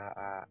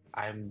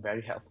I'm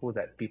very helpful.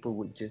 That people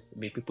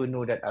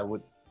know that I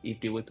would, if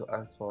they were to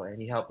ask for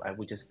any help, I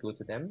would just go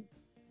to them.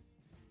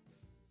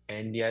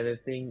 And the other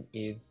thing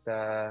is,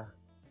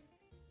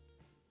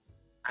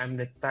 I'm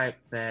the type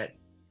that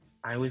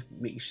I always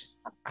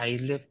I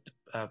love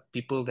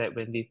people that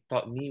when they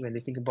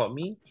think about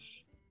me,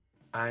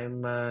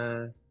 I'm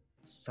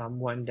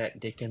someone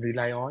that they can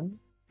rely on.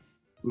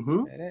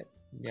 Like that.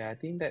 Yeah, I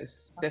think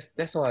that's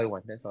all I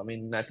want. That's all. I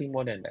mean, nothing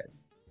more than that.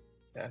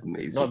 Yeah.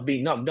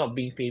 Amazing. Not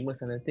being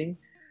famous or anything,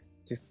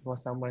 just for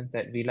someone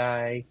that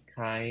rely,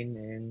 kind,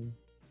 and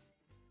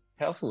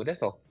helpful.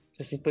 That's all.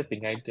 It's a simple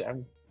thing.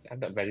 I'm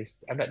not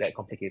that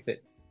complicated.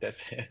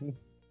 That's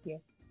yeah.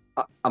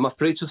 I'm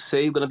afraid to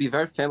say you're gonna be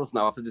very famous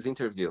now after this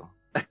interview.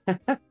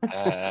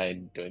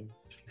 I don't.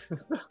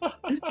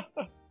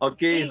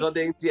 Okay, it's not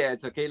the end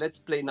yet. Okay, let's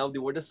play now the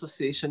word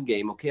association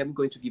game. Okay, I'm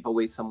going to give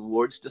away some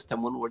words. Just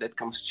tell one word that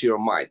comes to your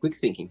mind. Quick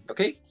thinking.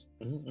 Okay.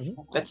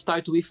 Let's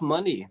start with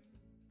money.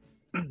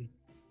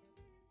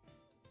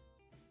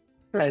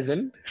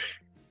 Pleasant.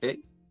 Okay.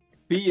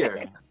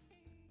 Fear.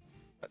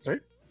 Sorry?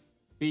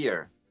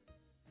 Fear.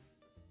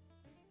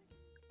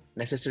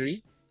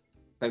 Necessary.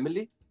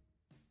 Family.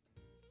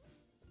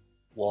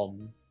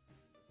 Warm.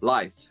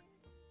 Life.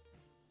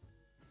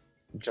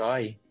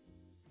 Joy.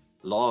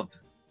 Love.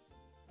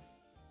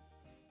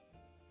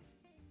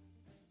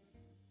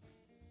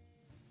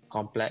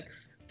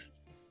 Complex.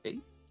 Okay.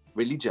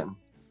 Religion.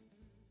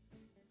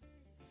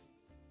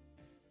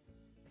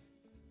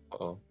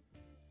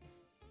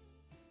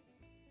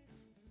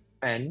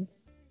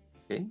 Fans.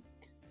 Okay.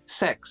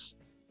 Sex.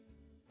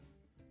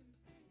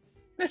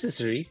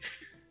 Necessary.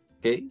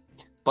 Okay.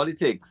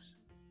 Politics.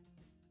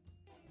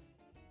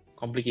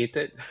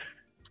 Complicated.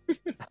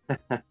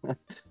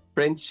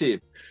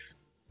 Friendship.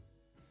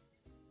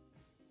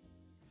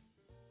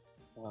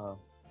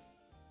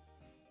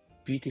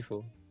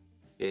 Beautiful.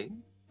 Okay.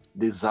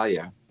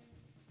 Desire.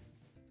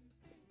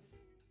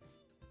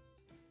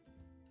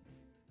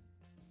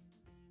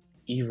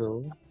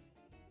 Evil.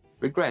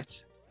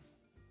 Regret.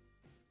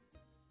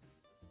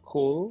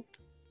 Cool.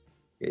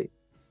 Okay.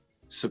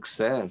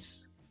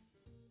 Success.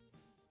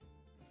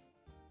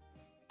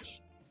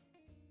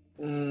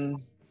 What do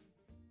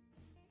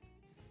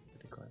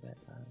you call that?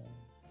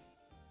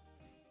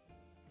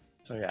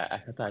 Sorry, I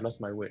thought I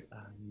lost my word.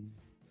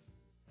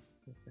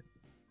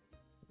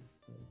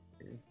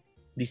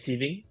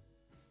 Deceiving.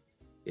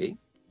 Okay.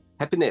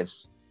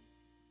 Happiness.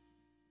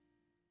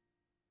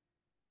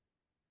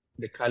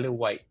 The color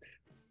white.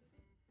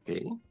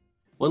 Okay.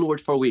 One word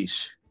for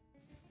wish.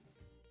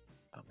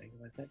 Oh my God,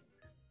 what's that?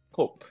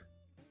 Hope.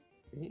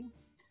 Okay.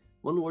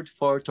 One word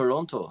for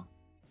Toronto.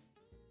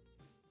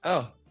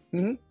 Oh.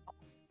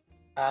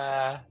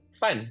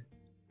 Fun.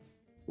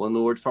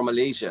 One word for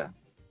Malaysia.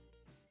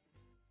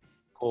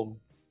 Home.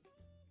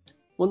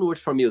 One word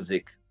for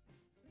music.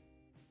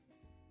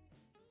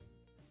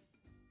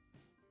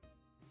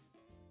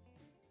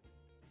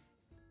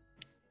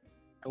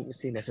 I would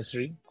say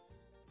necessary.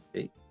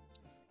 Okay.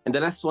 And the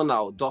last one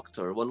now,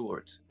 doctor, one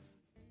word.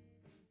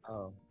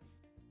 Oh.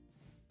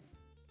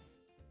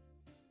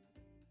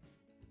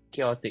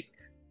 Chaotic.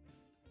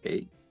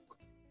 Okay.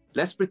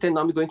 Let's pretend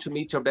I'm going to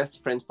meet your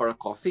best friend for a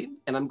coffee,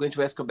 and I'm going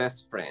to ask your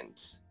best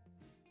friends.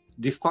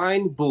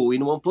 Define boo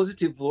in one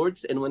positive word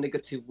and one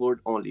negative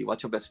word only.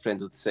 What your best friend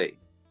would say?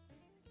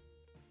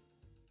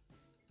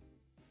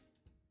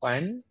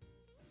 Fun.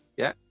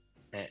 Yeah.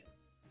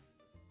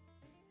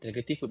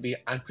 Negative would be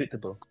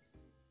unpredictable.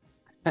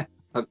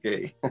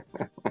 Okay.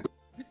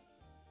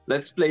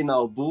 Let's play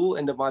now Boo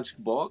and the Magic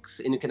Box,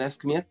 and you can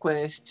ask me a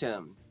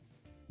question.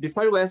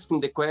 Before you ask me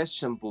the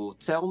question, Boo,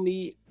 tell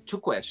me two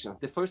questions.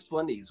 The first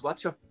one is,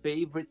 what's your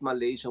favorite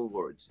Malaysian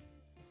word?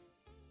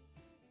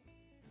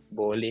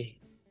 Boleh.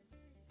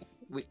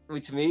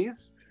 Which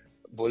means?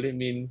 Boleh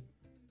means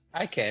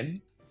I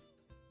can.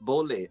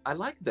 Boleh. I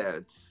like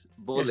that.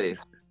 Boleh.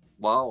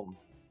 Wow.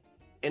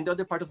 And the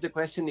other part of the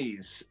question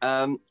is,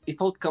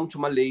 if I would come to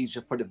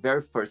Malaysia for the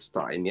very first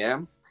time,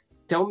 yeah?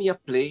 Tell me a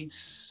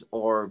place,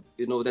 or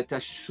that I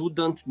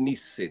shouldn't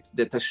miss it,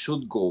 that I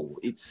should go.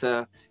 It's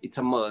a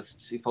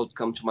must if I would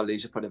come to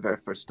Malaysia for the very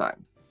first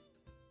time.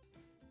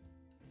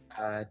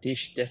 They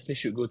definitely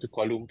should go to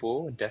Kuala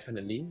Lumpur,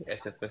 definitely,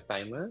 as a first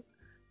timer.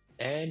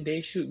 And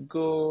they should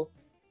go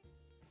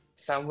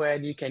somewhere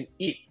you can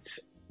eat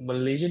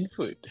Malaysian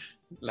food,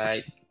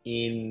 like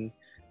in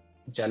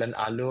Jalan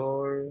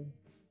Alor,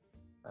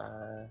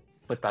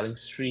 Petaling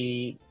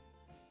Street,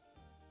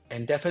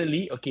 and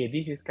definitely, okay,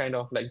 this is kind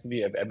of like to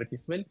be an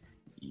advertisement.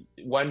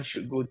 One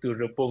should go to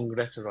Rebung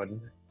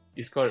restaurant.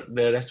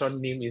 The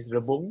restaurant name is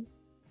Rebung,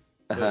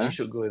 so you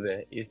should go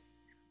there. It's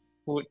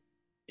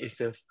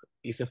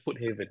a food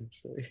haven.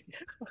 So.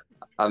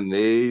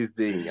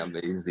 Amazing.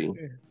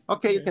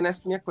 Okay, you Yeah. can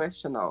ask me a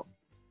question now.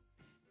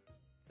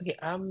 Okay.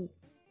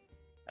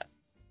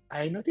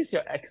 I noticed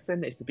your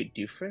accent is a bit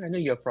different. I know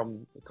you're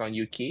from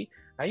UK.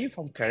 Are you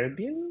from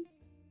Caribbean?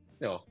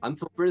 No. I'm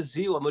from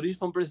Brazil. I'm originally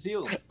from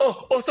Brazil.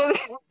 Oh, sorry.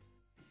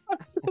 I'm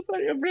so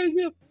sorry, I'm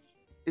Brazil.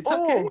 It's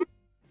okay. Oh,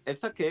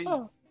 It's okay.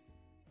 oh.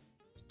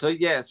 So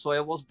yeah, so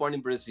I was born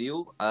in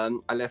Brazil.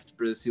 I left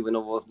Brazil when I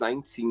was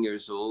 19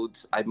 years old.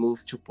 I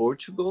moved to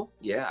Portugal.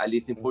 Yeah, I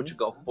lived in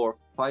Portugal for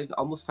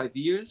almost 5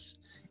 years.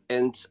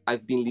 And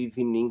I've been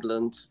living in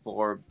England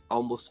for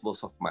almost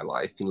most of my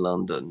life in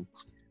London.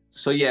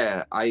 So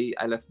yeah, I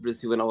left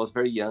Brazil when I was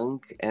very young,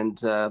 and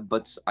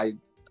but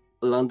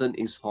London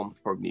is home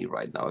for me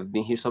right now. I've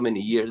been here so many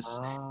years,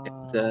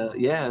 and Ah.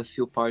 yeah, I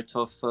feel part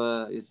of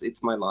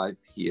it's my life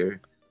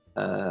here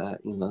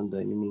in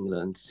London, in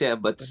England. So, yeah,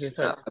 but Okay,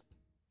 sorry.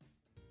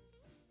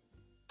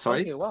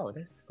 sorry, Okay, wow,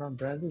 that's from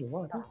Brazil.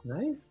 Wow, that's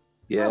nice.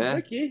 Oh, yeah,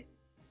 okay.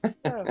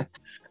 Oh.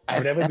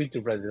 I've never been to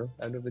Brazil.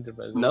 I've never been to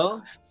Brazil.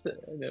 no, So,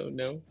 no,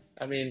 no.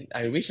 I mean,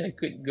 I wish I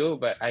could go,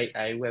 but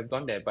I would have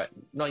gone there, but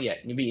not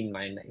yet. Maybe in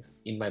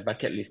my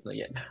bucket list, not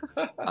yet.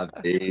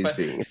 But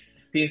amazing,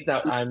 since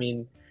now I'm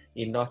in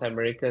North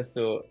America,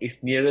 so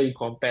it's nearer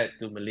compared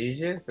to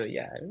Malaysia. So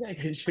yeah,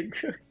 maybe I should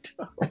go.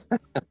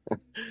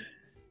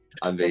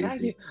 Can I ask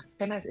amazing. you?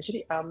 Can I ask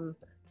actually?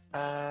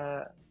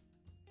 Uh,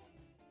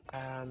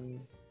 um,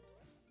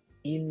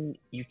 in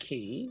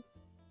UK,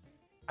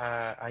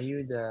 are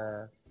you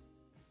the?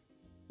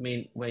 I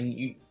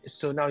mean,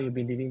 so now you've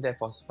been living there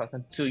for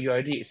some, so you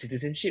already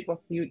citizenship of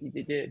the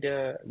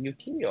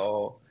UK,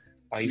 or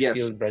are you Yes,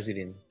 still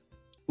Brazilian?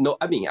 no,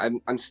 I mean,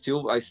 I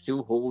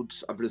still hold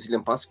a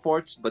Brazilian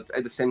passport, but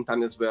at the same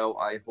time as well,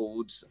 I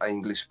hold an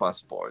English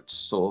passport.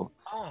 So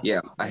Ah,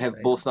 yeah,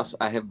 that's nice.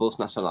 I have both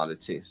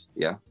nationalities.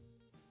 Yeah,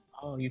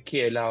 Oh,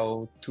 UK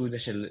allow two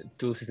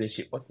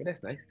citizenship. Okay,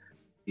 that's nice.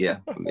 yeah,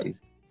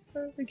 amazing.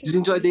 Did Okay. you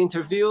enjoy the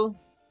interview?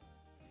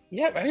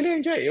 Yeah, I really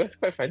enjoyed it. It was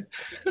quite fun.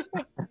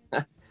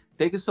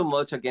 Thank you so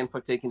much again for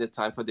taking the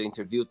time for the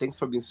interview. Thanks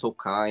for being so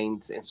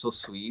kind and so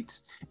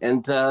sweet.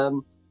 And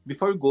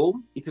before we go,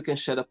 if you can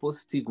share a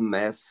positive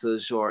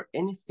message or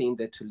anything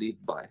that you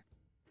live by.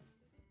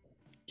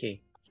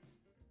 Okay,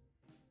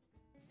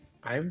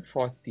 I'm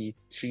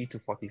 43 to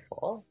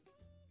 44.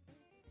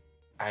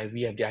 I've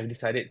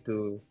decided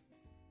to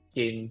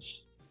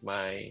change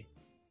uh,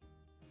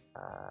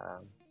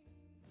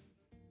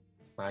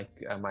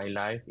 my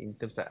life in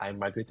terms that I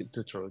migrated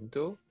to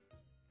Toronto.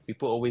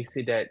 People always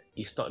say that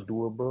it's not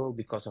doable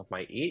because of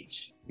my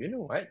age. You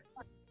know what?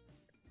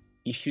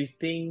 If you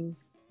think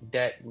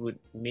that would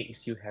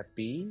makes you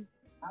happy,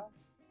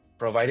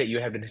 provided you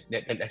have the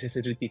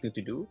necessity to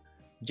do,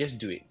 just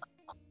do it.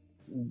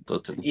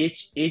 Totally.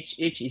 Age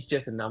is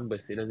just a number.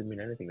 It doesn't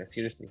mean anything. Like,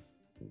 seriously,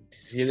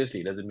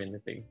 it doesn't mean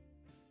anything.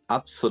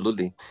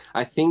 Absolutely.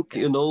 I think,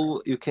 Yeah.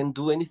 you can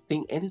do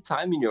anything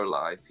anytime in your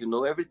life.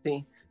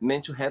 Everything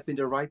meant to happen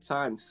the right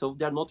time. So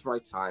they're not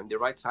right time. The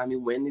right time is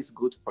when it's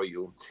good for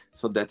you.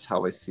 So that's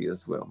how I see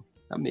as well.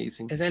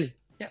 Amazing. Exactly.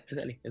 Yeah,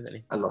 exactly.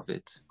 I love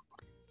it.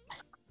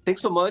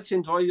 Thanks so much.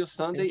 Enjoy your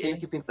Sunday and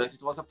Okay. keep in touch.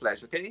 It was a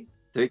pleasure, okay?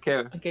 Take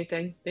care. Okay,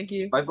 thank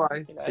you. Bye-bye.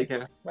 Okay, Take bye.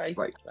 care. Bye.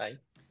 Bye. Bye.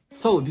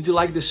 So, did you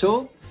like the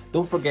show?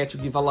 Don't forget to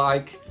give a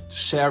like, to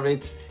share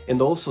it,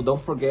 and also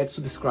don't forget to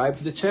subscribe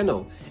to the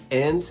channel.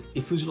 And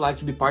if you'd like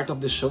to be part of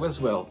the show as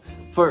well,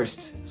 first,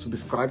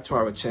 subscribe to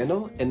our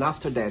channel, and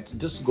after that,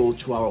 just go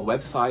to our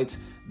website,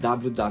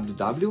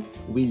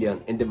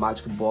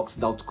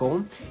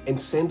 www.williamandthemagicbox.com, and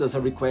send us a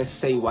request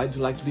saying why you'd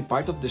like to be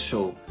part of the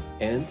show.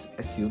 And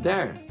I see you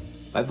there.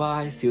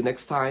 Bye-bye. See you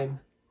next time.